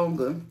bit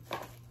longer.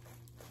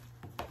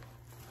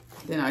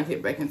 Then I'll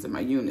get back into my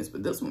units.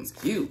 But this one's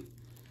cute.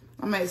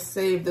 I might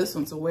save this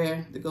one to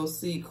wear to go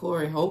see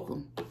Corey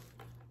Holcomb.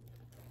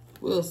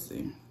 We'll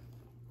see.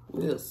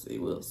 We'll see.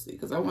 We'll see.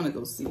 Because I want to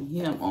go see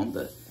him on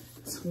the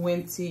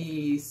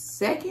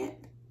 22nd,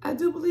 I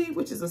do believe,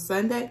 which is a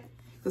Sunday,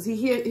 because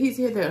he's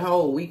here that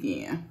whole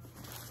weekend.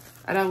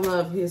 And I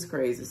love his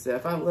crazy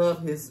stuff. I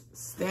love his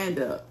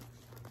stand-up.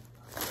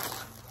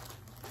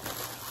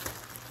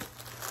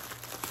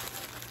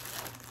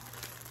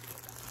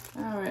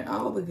 All right,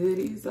 all the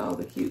goodies, all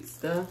the cute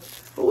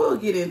stuff. But we'll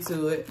get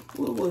into it.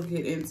 We'll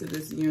get into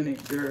this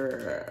unit,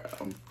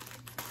 girl.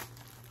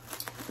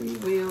 We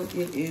will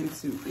get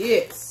into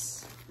it.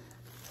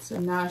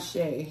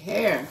 Tinashe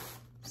hair.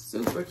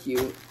 Super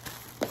cute.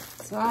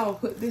 So I'll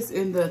put this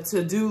in the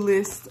to-do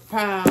list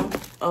pile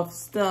of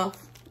stuff.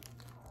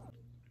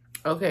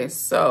 Okay,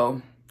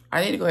 so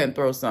I need to go ahead and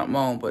throw something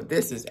on, but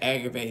this is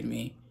aggravating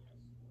me.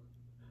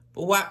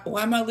 But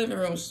why my living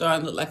room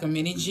starting to look like a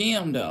mini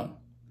gym though?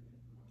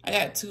 I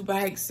got 2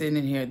 bikes sitting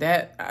in here.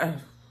 I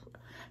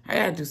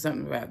gotta do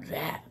something about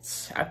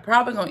that. I'm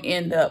probably gonna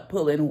end up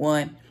pulling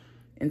one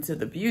into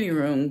the beauty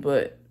room,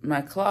 but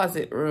my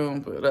closet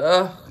room, but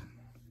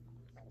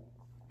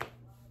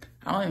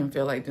I don't even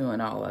feel like doing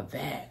all of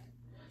that.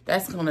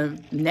 That's gonna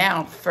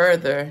now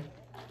further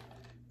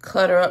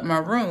clutter up my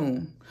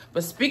room.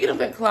 But speaking of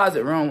that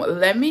closet room,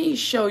 let me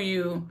show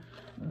you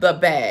the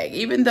bag.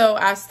 Even though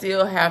I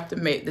still have to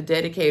make the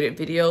dedicated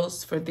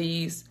videos for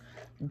these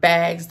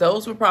bags,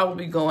 those will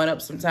probably be going up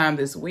sometime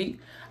this week.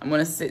 I'm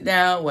gonna sit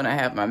down when I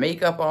have my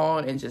makeup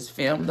on and just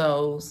film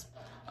those.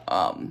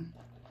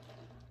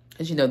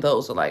 As you know,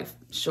 those are like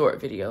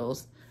short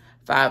videos,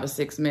 5 or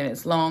 6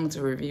 minutes long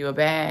to review a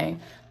bag.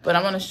 But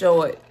I'm gonna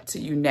show it to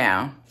you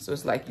now. So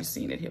it's like you've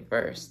seen it here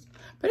first.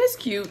 But it's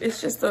cute.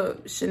 It's just a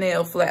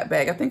Chanel flat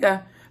bag. I think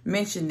I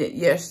mentioned it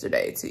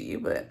yesterday to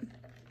you, but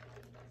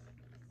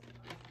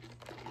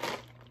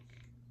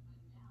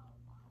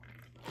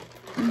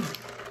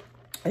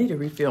I need to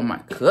refill my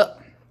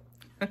cup.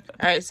 All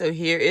right, so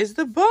here is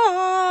the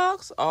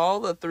box. All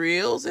the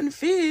thrills and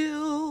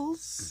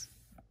feels.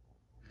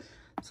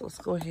 So let's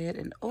go ahead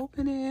and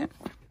open it.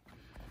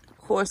 Of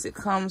course, it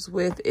comes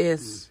with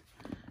its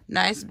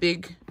nice,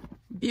 big,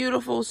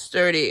 beautiful,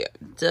 sturdy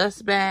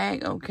dust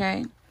bag,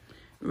 okay?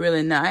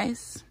 Really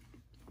nice.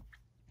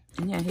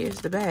 And yeah, here's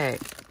the bag.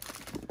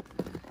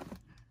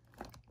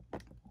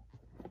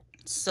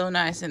 So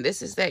nice. And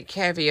this is that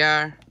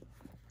caviar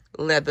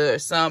leather.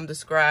 Some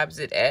describes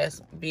it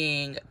as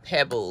being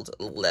pebbled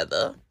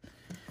leather.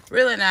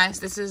 Really nice.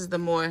 This is the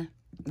more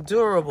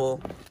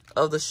durable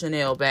of the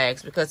Chanel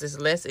bags because it's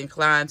less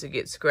inclined to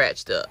get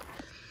scratched up.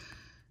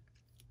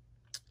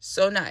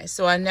 So nice.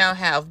 So I now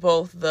have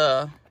both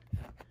the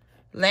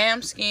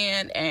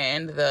lambskin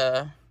and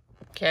the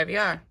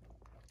caviar.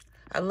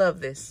 I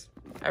love this.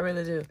 I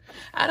really do.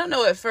 I don't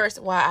know at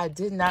first why I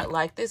did not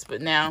like this,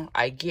 but now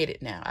I get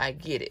it now. I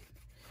get it.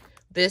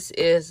 This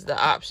is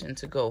the option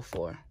to go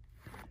for.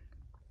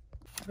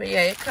 But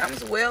yeah, it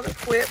comes well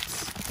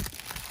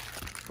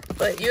equipped.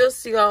 But you'll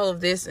see all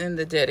of this in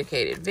the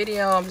dedicated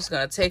video. I'm just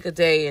going to take a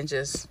day and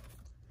just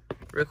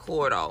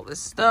record all this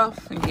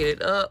stuff and get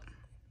it up.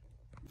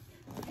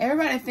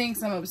 Everybody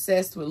thinks I'm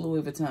obsessed with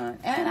Louis Vuitton,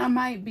 and I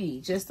might be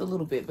just a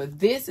little bit, but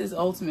this is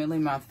ultimately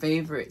my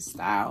favorite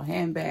style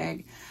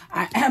handbag.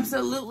 I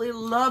absolutely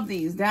love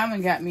these.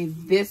 Diamond got me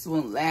this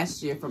one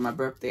last year for my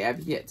birthday.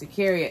 I've yet to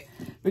carry it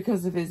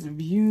because of its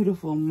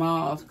beautiful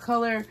mauve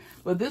color,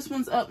 but this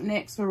one's up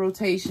next for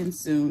rotation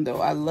soon,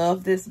 though. I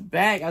love this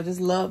bag. I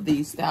just love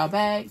these style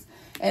bags,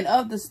 and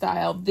of the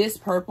style, this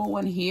purple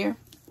one here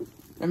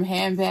from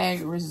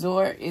Handbag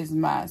Resort is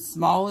my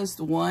smallest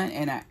one,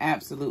 and I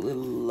absolutely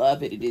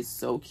love it. It is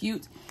so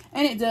cute,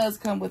 and it does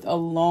come with a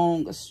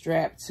long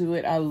strap to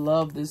it. I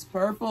love this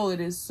purple.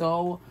 It is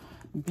so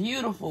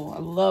beautiful. I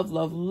love,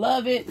 love,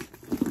 love it.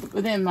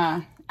 But then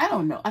I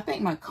don't know. I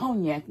think my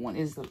cognac one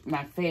is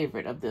my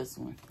favorite of this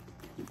one.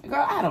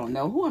 Girl, I don't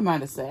know. Who am I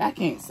to say? I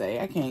can't say.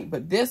 I can't.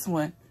 But this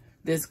one,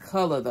 this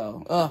color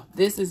though. Oh,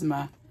 this is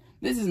my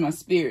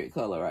spirit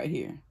color right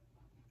here.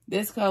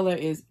 This color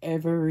is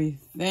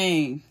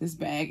everything. This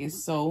bag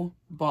is so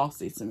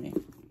bossy to me.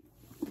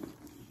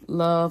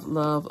 Love,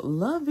 love,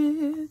 love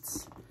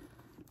it.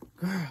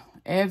 Girl,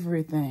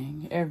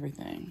 everything,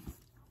 everything.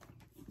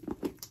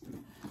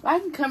 I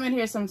can come in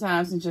here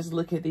sometimes and just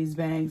look at these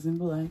bags and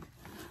be like,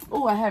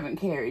 oh, I haven't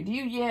carried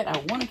you yet. I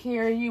want to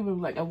carry you, but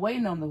like I'm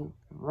waiting on the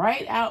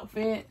right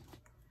outfit.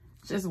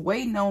 Just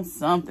waiting on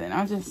something.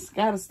 I just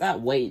got to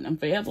stop waiting. I'm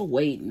forever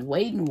waiting,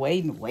 waiting,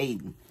 waiting,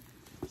 waiting.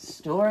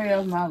 Story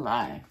of my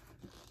life.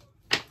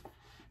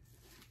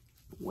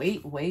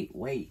 Wait, wait,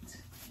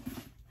 wait.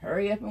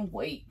 Hurry up and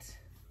wait.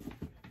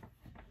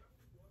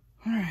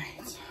 All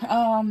right.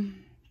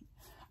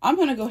 I'm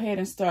going to go ahead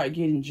and start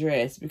getting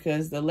dressed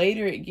because the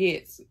later it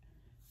gets,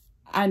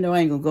 I know I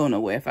ain't going to go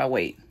nowhere if I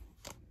wait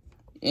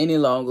any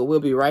longer. We'll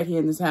be right here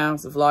in this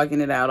house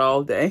vlogging it out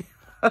all day.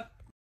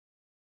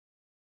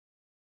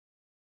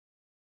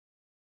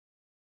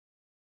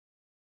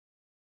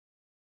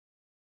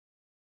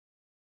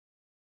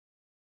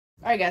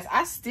 All right, guys,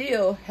 I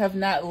still have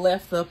not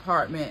left the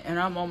apartment, and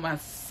I'm on my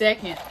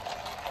second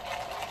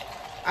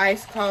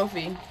iced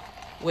coffee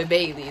with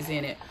Bailey's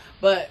in it.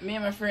 But me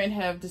and my friend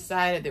have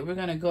decided that we're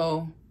going to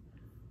go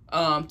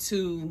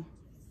to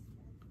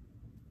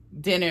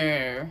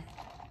dinner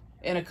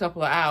in a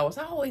couple of hours.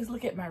 I always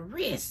look at my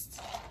wrist.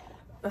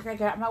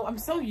 Like I'm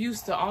so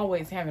used to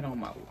always having on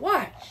my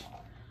watch.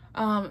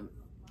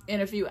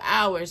 In a few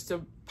hours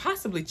to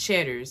possibly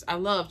Cheddar's. I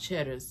love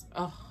Cheddar's.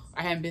 Oh,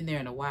 I haven't been there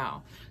in a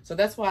while. So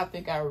that's why I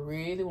think I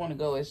really want to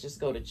go is just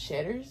go to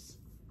Cheddar's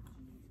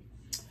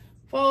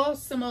for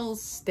some old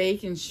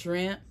steak and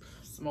shrimp,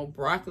 some old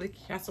broccoli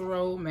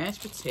casserole,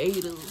 mashed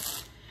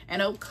potatoes,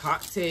 and old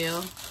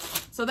cocktail.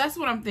 So that's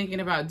what I'm thinking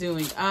about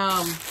doing.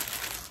 I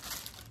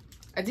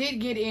did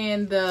get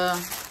in the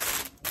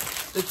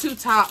two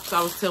tops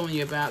I was telling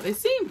you about. They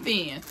seem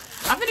thin.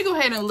 I'm going to go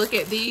ahead and look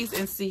at these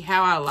and see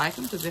how I like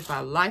them, because if I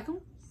like them,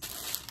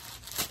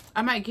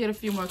 I might get a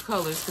few more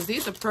colors because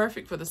these are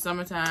perfect for the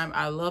summertime.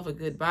 I love a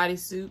good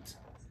bodysuit.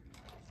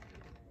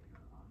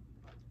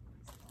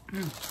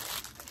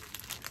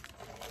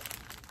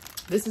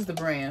 This is the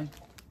brand.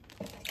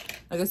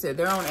 Like I said,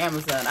 they're on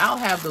Amazon. I'll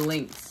have the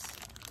links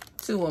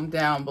to them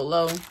down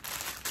below.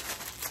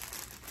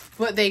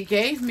 But they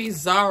gave me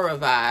Zara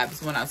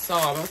vibes when I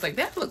saw them. I was like,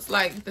 that looks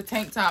like the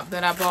tank top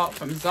that I bought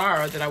from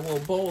Zara that I wore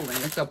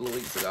bowling a couple of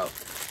weeks ago.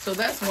 So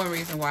that's one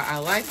reason why I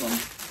like them.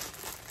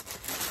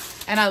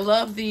 And I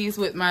love these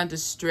with my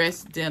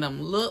distressed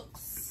denim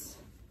looks.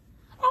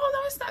 Oh, no,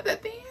 it's not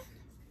that thin.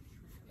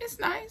 It's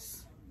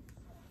nice.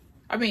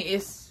 I mean,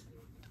 it's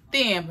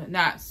thin, but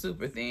not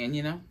super thin,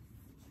 you know.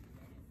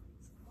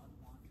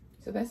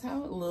 So that's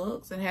how it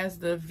looks. It has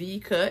the V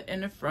cut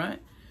in the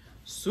front.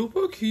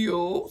 Super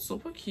cute.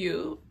 Super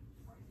cute.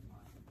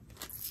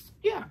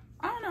 Yeah,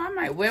 I don't know. I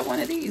might wear one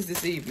of these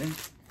this evening.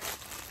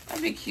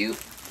 That'd be cute.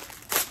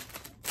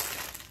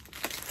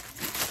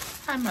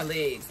 How my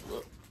legs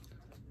look.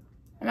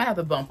 I might have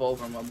to bump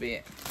over them a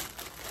bit.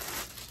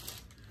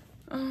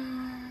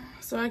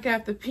 So I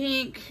got the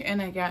pink and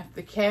I got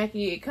the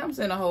khaki. It comes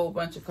in a whole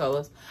bunch of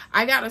colors.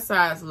 I got a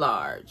size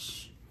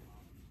large.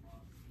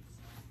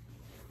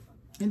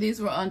 And these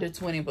were under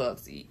 20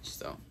 bucks each.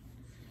 So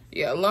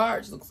yeah,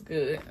 large looks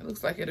good. It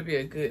looks like it'll be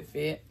a good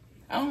fit.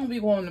 I don't be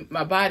wanting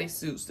my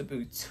bodysuits to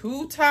be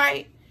too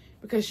tight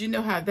because you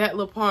know how that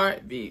little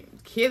part be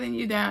killing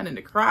you down in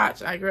the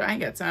crotch. I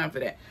ain't got time for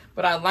that.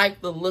 But I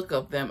like the look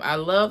of them. I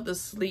love the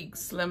sleek,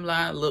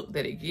 slimline look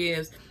that it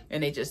gives.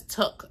 And they just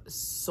tuck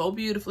so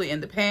beautifully in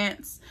the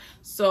pants.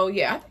 So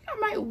yeah, I think I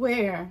might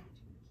wear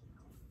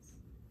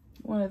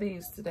one of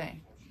these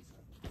today.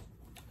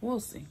 We'll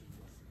see.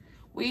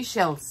 We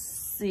shall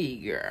see,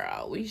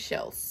 girl. We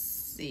shall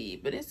see.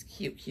 But it's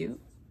cute.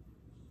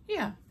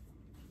 Yeah.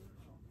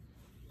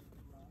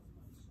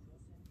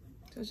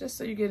 So just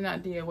so you get an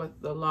idea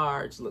what the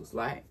large looks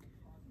like.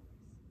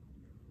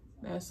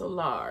 That's a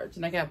large.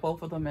 And I got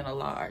both of them in a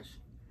large.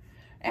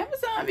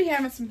 Amazon be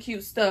having some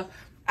cute stuff.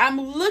 I'm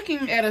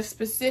looking at a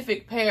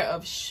specific pair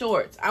of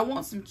shorts. I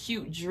want some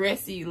cute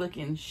dressy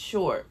looking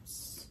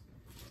shorts.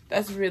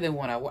 That's really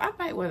what I want. I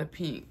might wear the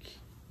pink.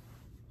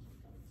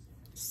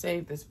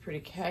 Save this pretty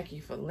khaki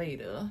for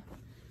later.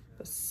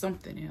 For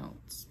something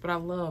else. But I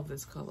love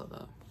this color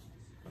though.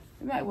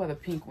 I might wear the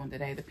pink one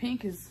today. The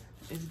pink is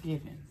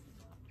giving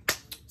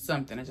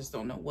something. I just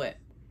don't know what.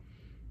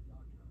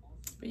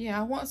 But yeah,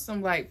 I want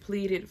some like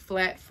pleated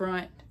flat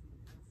front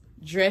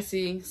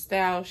dressy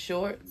style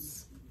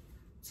shorts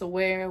to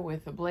wear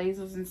with the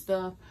blazers and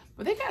stuff.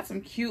 But they got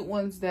some cute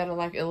ones that are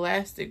like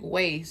elastic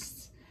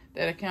waists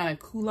that are kind of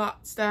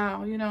culotte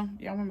style, you know?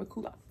 Y'all remember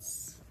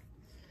culottes?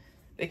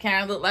 They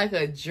kind of look like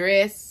a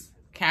dress,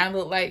 kind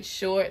of look like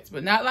shorts,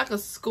 but not like a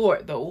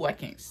skirt though. Oh, I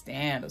can't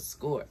stand a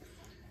skirt.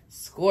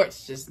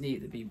 Skirts just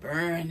need to be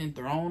burned and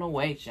thrown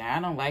away,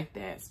 child. I don't like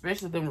that.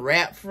 Especially them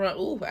wrap front.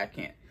 Ooh, I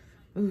can't.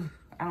 Ooh,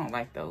 I don't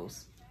like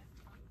those.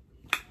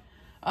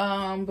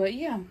 But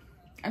yeah,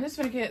 I'm just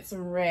gonna get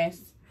some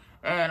rest.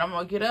 And I'm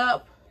gonna get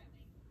up,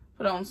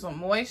 put on some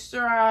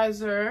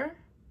moisturizer,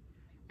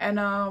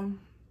 and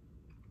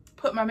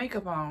put my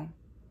makeup on.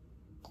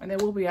 And then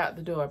we'll be out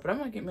the door. But I'm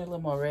gonna get me a little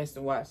more rest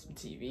and watch some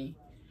TV.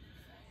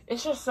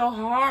 It's just so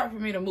hard for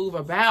me to move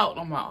about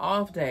on my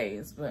off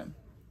days, but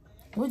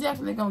we're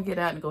definitely gonna get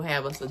out and go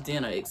have us a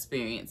dinner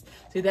experience.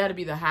 See, that'll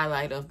be the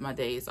highlight of my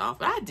days off.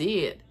 I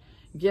did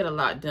get a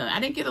lot done. I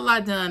didn't get a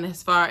lot done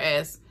as far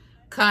as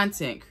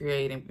content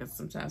creating, because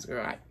sometimes,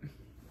 girl, I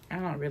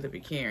don't really be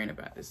caring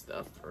about this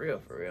stuff, for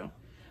real.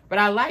 But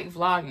I like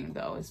vlogging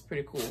though. It's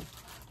pretty cool.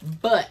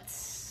 But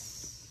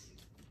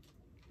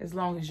as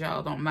long as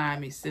y'all don't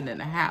mind me sitting in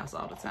the house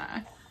all the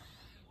time.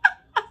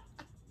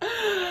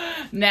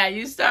 Now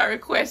you start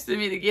requesting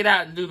me to get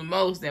out and do the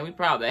most, then we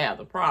probably have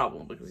the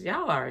problem, because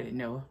y'all already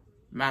know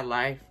my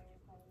life.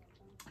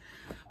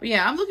 But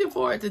yeah, I'm looking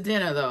forward to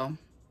dinner though.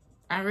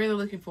 I'm really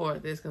looking forward to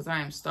this because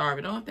I am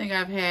starving. The only thing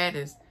I've had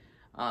is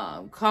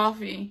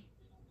coffee,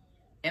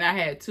 and I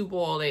had 2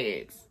 boiled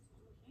eggs.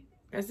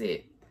 That's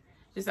it.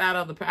 Just out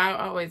of the, I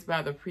always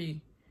buy the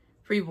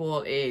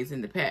pre-boiled eggs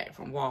in the pack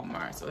from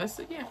Walmart. So that's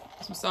it, yeah.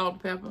 Some salt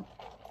and pepper.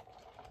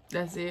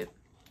 That's it.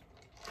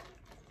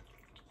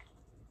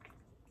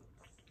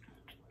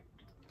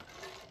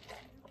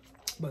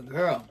 But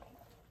girl,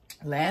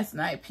 last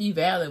night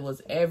P-Valley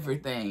was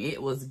everything.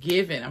 It was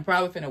giving. I'm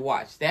probably finna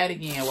watch that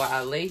again while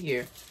I lay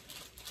here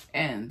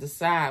and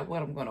decide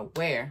what I'm gonna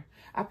wear.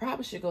 I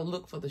probably should go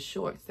look for the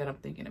shorts that I'm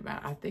thinking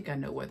about. I think I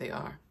know where they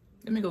are.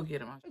 Let me go get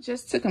them. I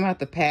just took them out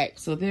the pack,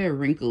 so they're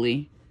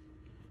wrinkly.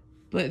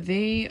 But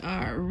they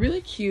are really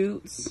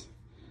cute.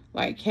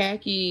 Like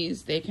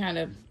khakis. They kind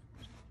of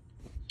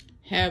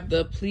have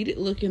the pleated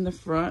look in the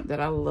front that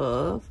I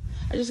love.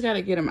 I just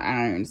gotta get them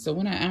ironed. So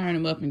when I iron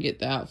them up and get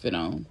the outfit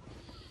on,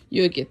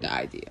 you'll get the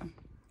idea.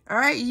 All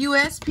right,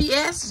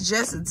 USPS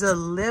just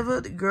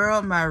delivered,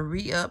 girl, my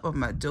re-up of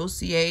my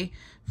dossier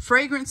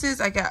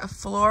fragrances. I got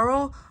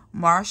floral,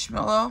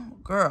 marshmallow.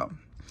 Girl,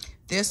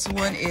 this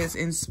one is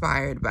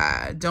inspired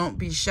by Don't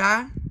Be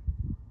Shy.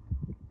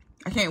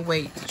 I can't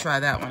wait to try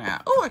that one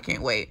out. Oh, I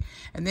can't wait.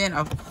 And then,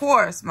 of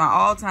course, my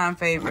all-time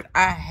favorite,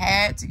 I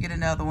had to get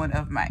another one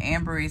of my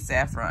Ambery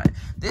Saffron.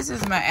 This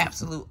is my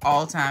absolute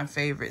all-time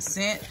favorite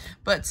scent.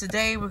 But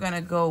today, we're going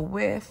to go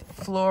with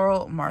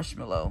Floral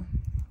Marshmallow.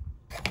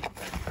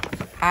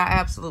 I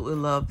absolutely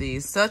love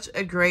these. Such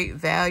a great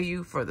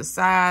value for the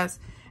size.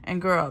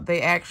 And, girl,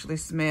 they actually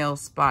smell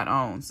spot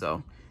on.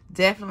 So,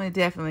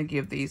 definitely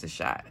give these a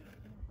shot.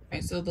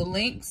 Right, so the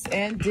links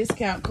and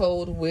discount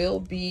code will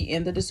be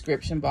in the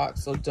description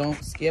box, so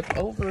don't skip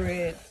over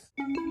it.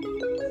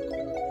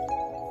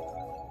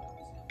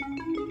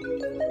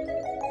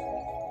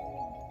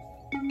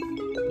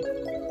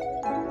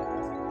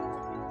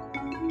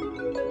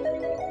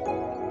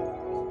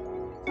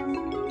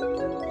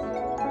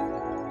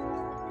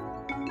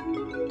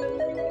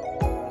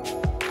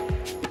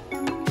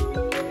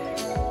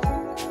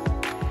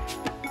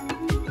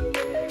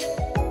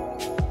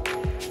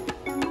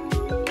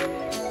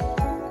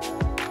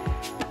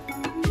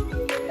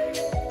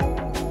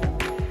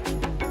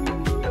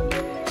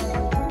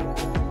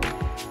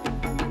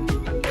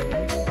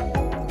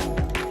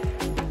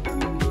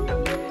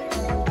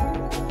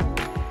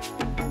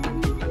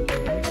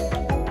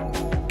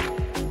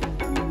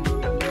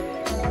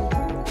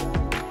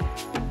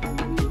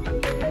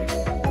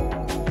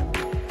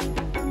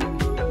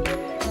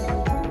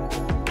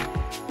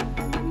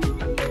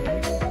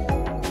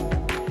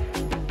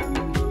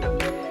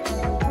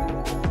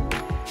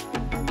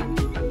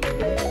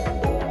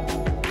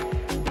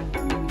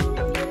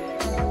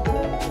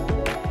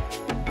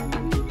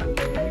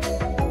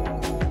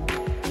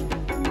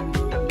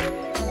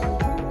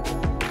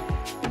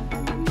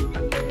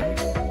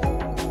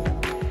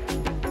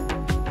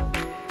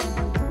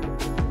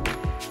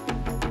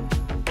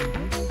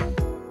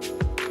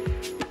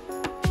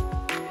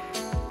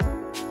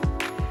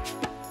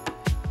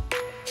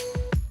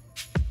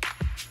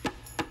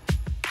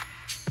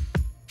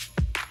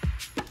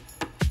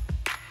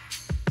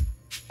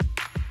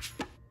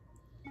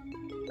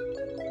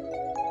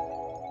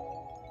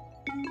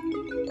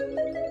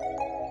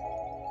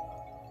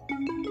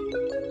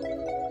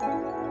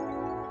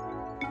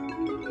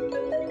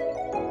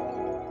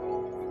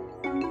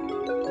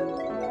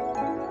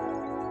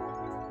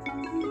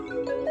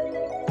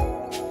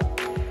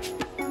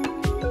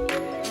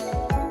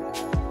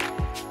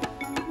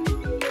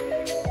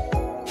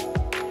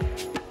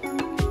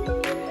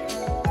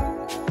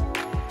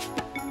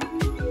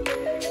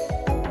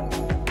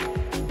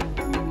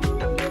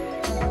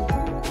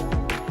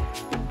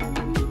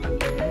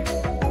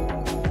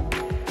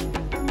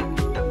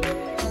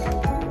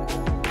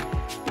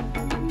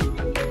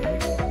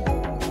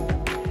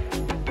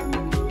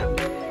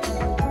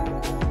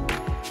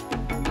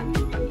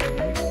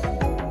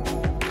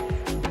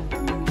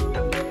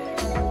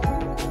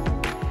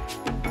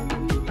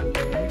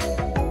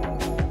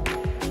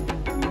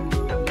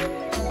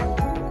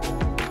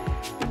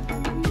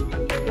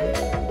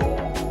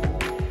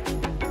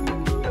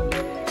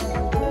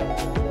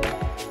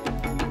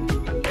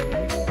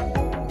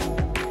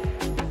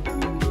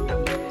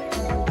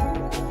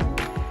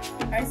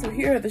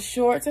 here are the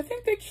shorts. I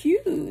think they're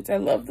cute. I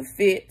love the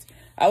fit.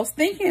 I was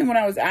thinking when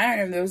I was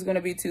ironing them, they was going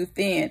to be too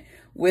thin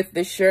with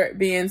the shirt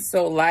being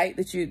so light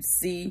that you'd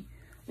see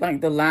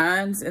like the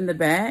lines in the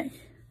back,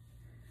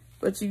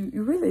 but you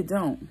really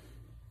don't.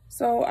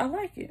 So I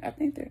like it. I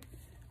think they're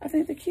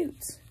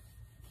cute.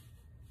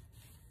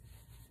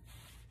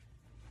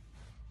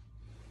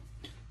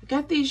 I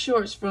got these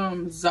shorts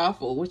from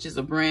Zoffel, which is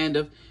a brand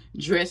of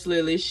Dress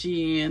Lily,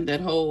 Shein,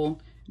 that whole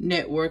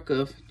network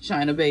of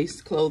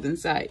China-based clothing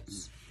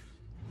sites.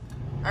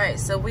 All right,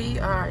 so we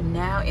are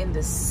now in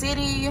the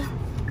city.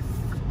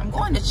 I'm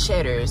going to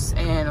Cheddar's,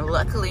 and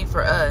luckily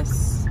for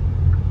us,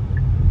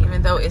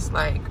 even though it's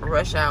like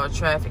rush hour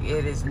traffic,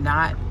 it is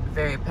not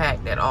very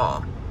packed at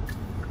all.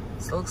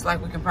 So it looks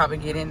like we can probably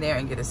get in there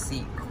and get a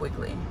seat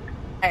quickly.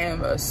 I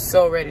am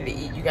so ready to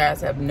eat. You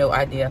guys have no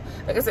idea.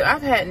 Like I said,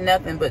 I've had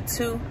nothing but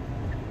 2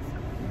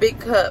 big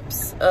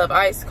cups of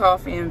iced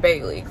coffee and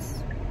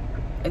Bailey's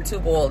and 2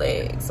 boiled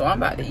eggs. So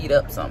I'm about to eat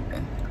up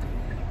something.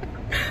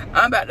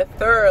 I'm about to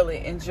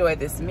thoroughly enjoy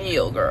this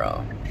meal,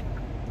 girl.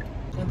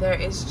 And there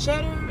is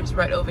Cheddar's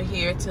right over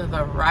here to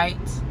the right.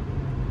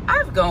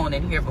 I've gone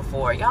in here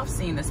before. Y'all have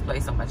seen this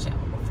place on my channel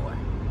before.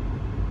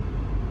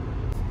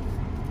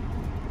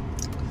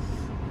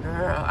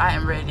 Girl, I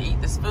am ready to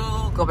eat this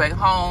food, go back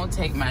home,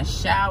 take my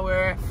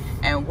shower,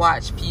 and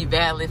watch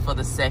P-Valley for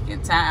the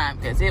 2nd time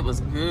because it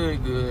was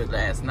good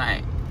last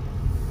night.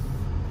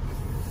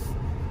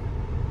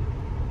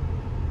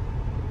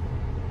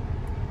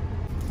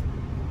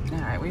 All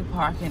right, we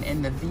parking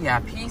in the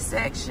VIP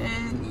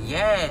section.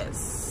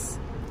 Yes,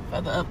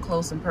 for the up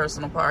close and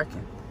personal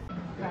parking.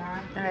 All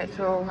right,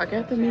 so I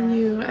got the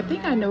menu. I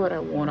think I know what I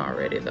want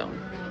already though.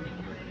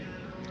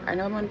 I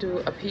know I'm gonna do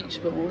a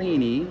peach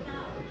bellini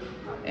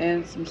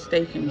and some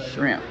steak and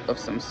shrimp of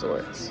some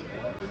sorts.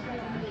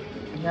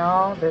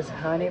 Y'all, this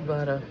honey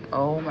butter,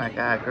 oh my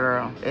God,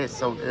 girl, it's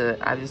so good.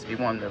 I just be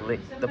wanting to lick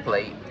the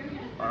plate.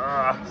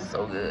 Ah,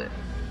 so good.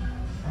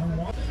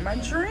 My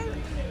drink.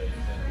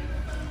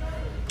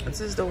 This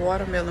is the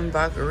watermelon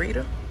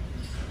vaquerita.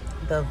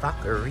 The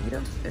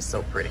vaquerita is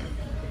so pretty.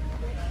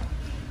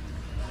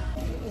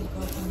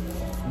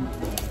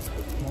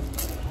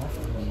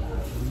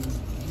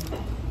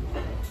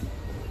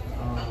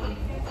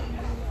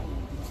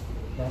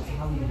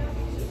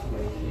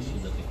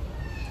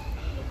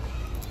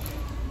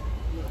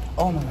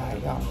 Oh my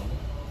God, y'all.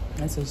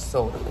 This is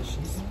so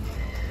delicious.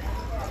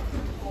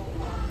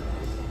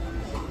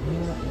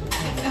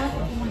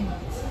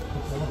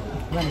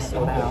 I'm gonna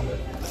slow down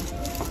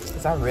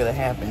because I really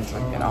have been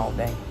drinking all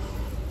day.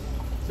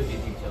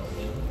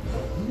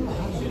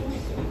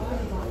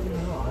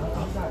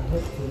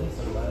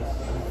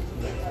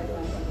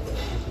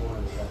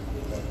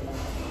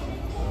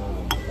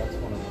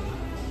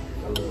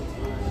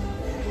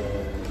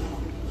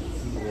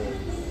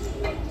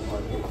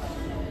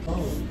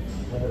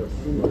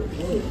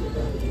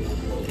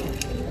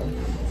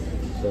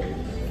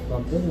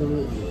 I'm thinking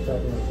you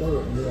sat in the show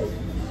and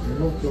you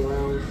looked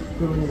around,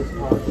 filling his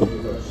pocket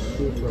with a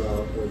super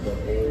out with the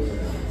whole.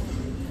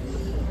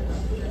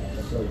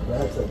 So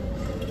that's a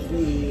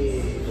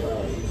big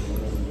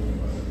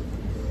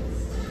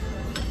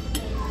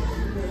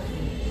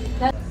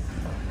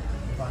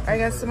I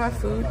guess so my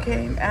food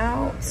came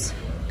out.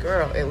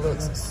 Girl, it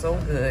looks so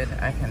good.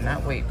 I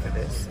cannot wait for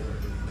this.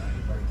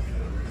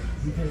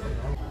 She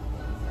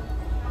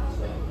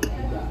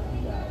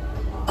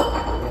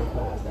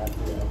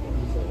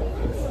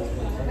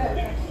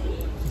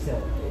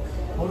said,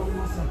 hold on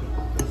 1 second.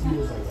 He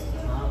was like,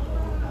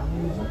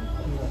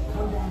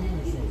 come down here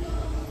and say,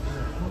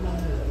 come down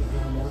here.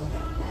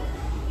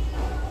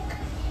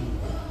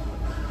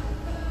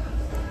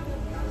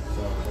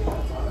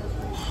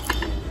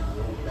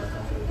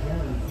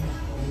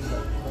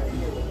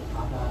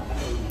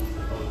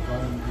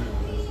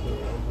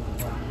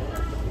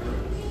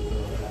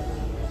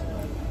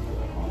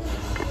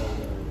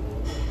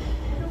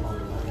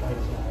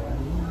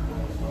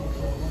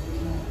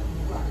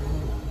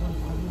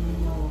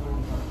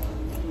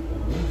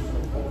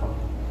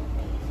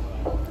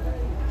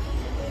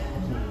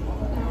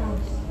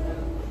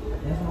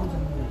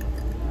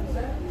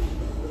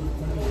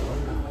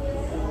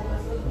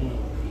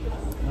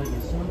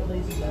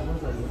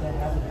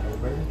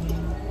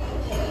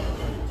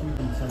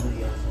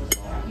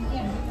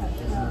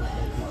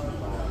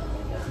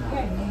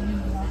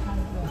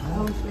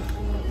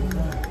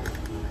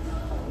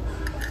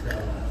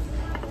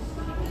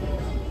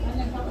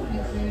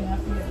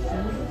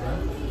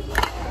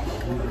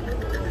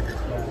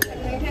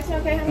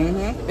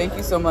 Thank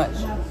you so much.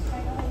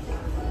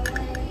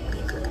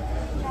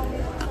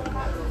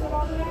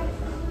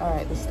 All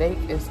right, the steak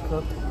is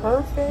cooked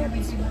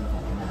perfect.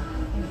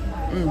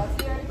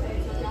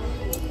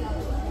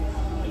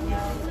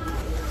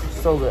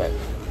 So good.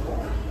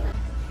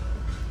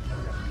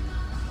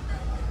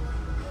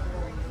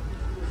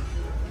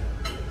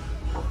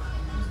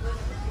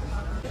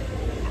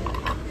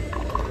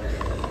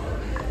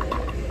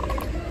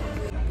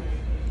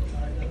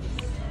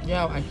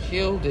 Yo, I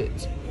killed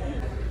it.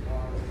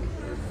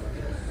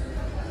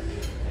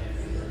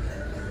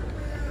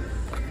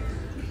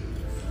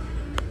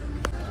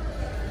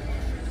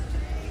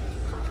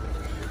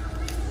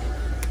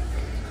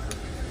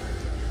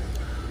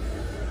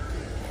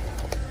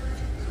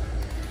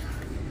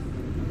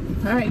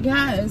 All right,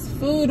 guys,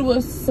 food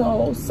was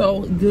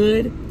so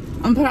good.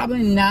 I'm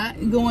probably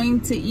not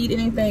going to eat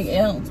anything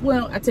else.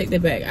 Well, I take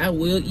that back. I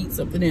will eat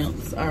something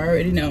else. I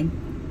already know.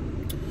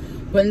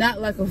 But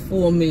not like a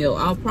full meal.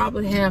 I'll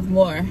probably have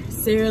more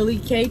Sara Lee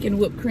cake and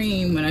whipped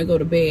cream when I go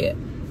to bed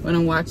when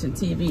I'm watching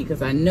TV,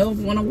 because I know I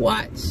want to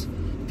watch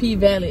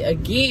P-Valley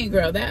again.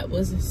 Girl, that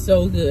was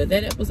so good.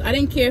 That was, I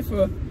didn't care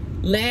for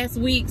last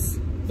week's,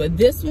 but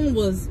this one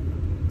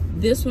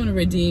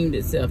redeemed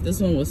itself. This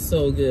one was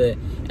so good.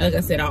 And like I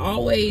said, I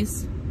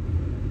always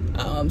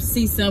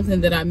see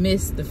something that I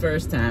missed the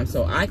first time,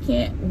 so I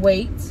can't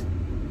wait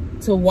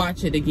to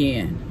watch it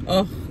again.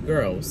 Oh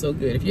girl, so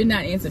good. If you're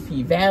not into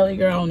P-Valley,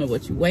 girl, I don't know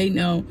what you're waiting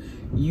on.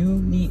 You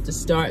need to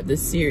start the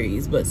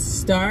series, but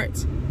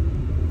start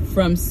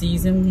from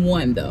season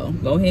 1 though.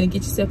 Go ahead and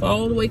get yourself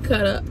all the way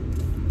caught up.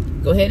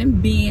 Go ahead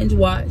and binge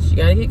watch. You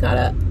gotta get caught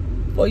up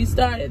before you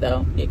start it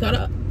though. Get caught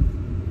up.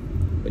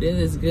 But it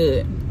is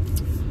good.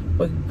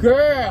 But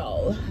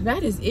girl,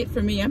 that is it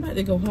for me. I'm about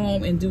to go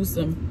home and do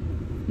some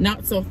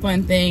not so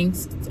fun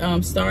things.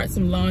 Start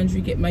some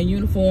laundry, get my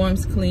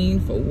uniforms clean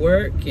for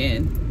work,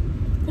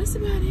 and that's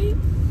about it.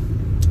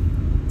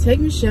 Take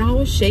my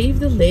shower, shave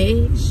the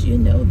legs, you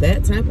know,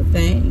 that type of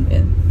thing.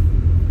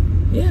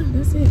 And yeah,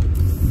 that's it.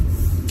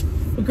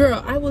 But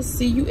girl, I will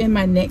see you in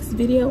my next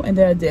video, and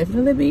there'll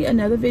definitely be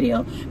another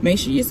video. Make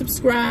sure you're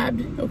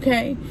subscribed,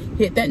 okay?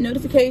 Hit that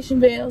notification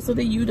bell so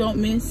that you don't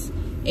miss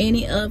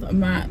any of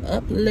my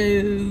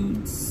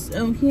uploads,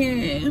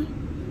 okay?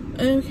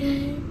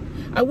 Okay.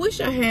 I wish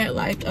I had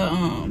like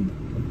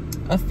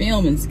a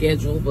filming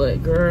schedule,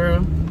 but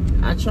girl,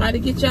 I try to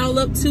get y'all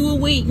up 2 a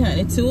week,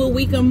 honey, 2 a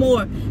week or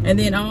more, and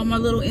then all my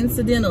little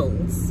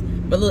incidentals,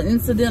 my little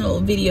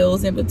incidental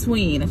videos in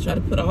between. I try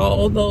to put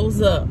all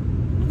those up.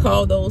 I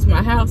call those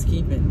my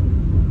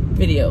housekeeping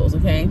videos,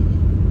 okay?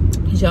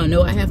 Because y'all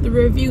know I have to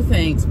review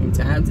things from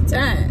time to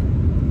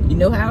time. You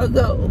know how it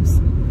goes.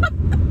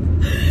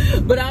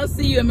 But I'll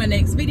see you in my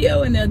next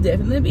video, and there'll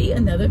definitely be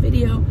another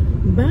video.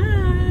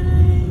 Bye.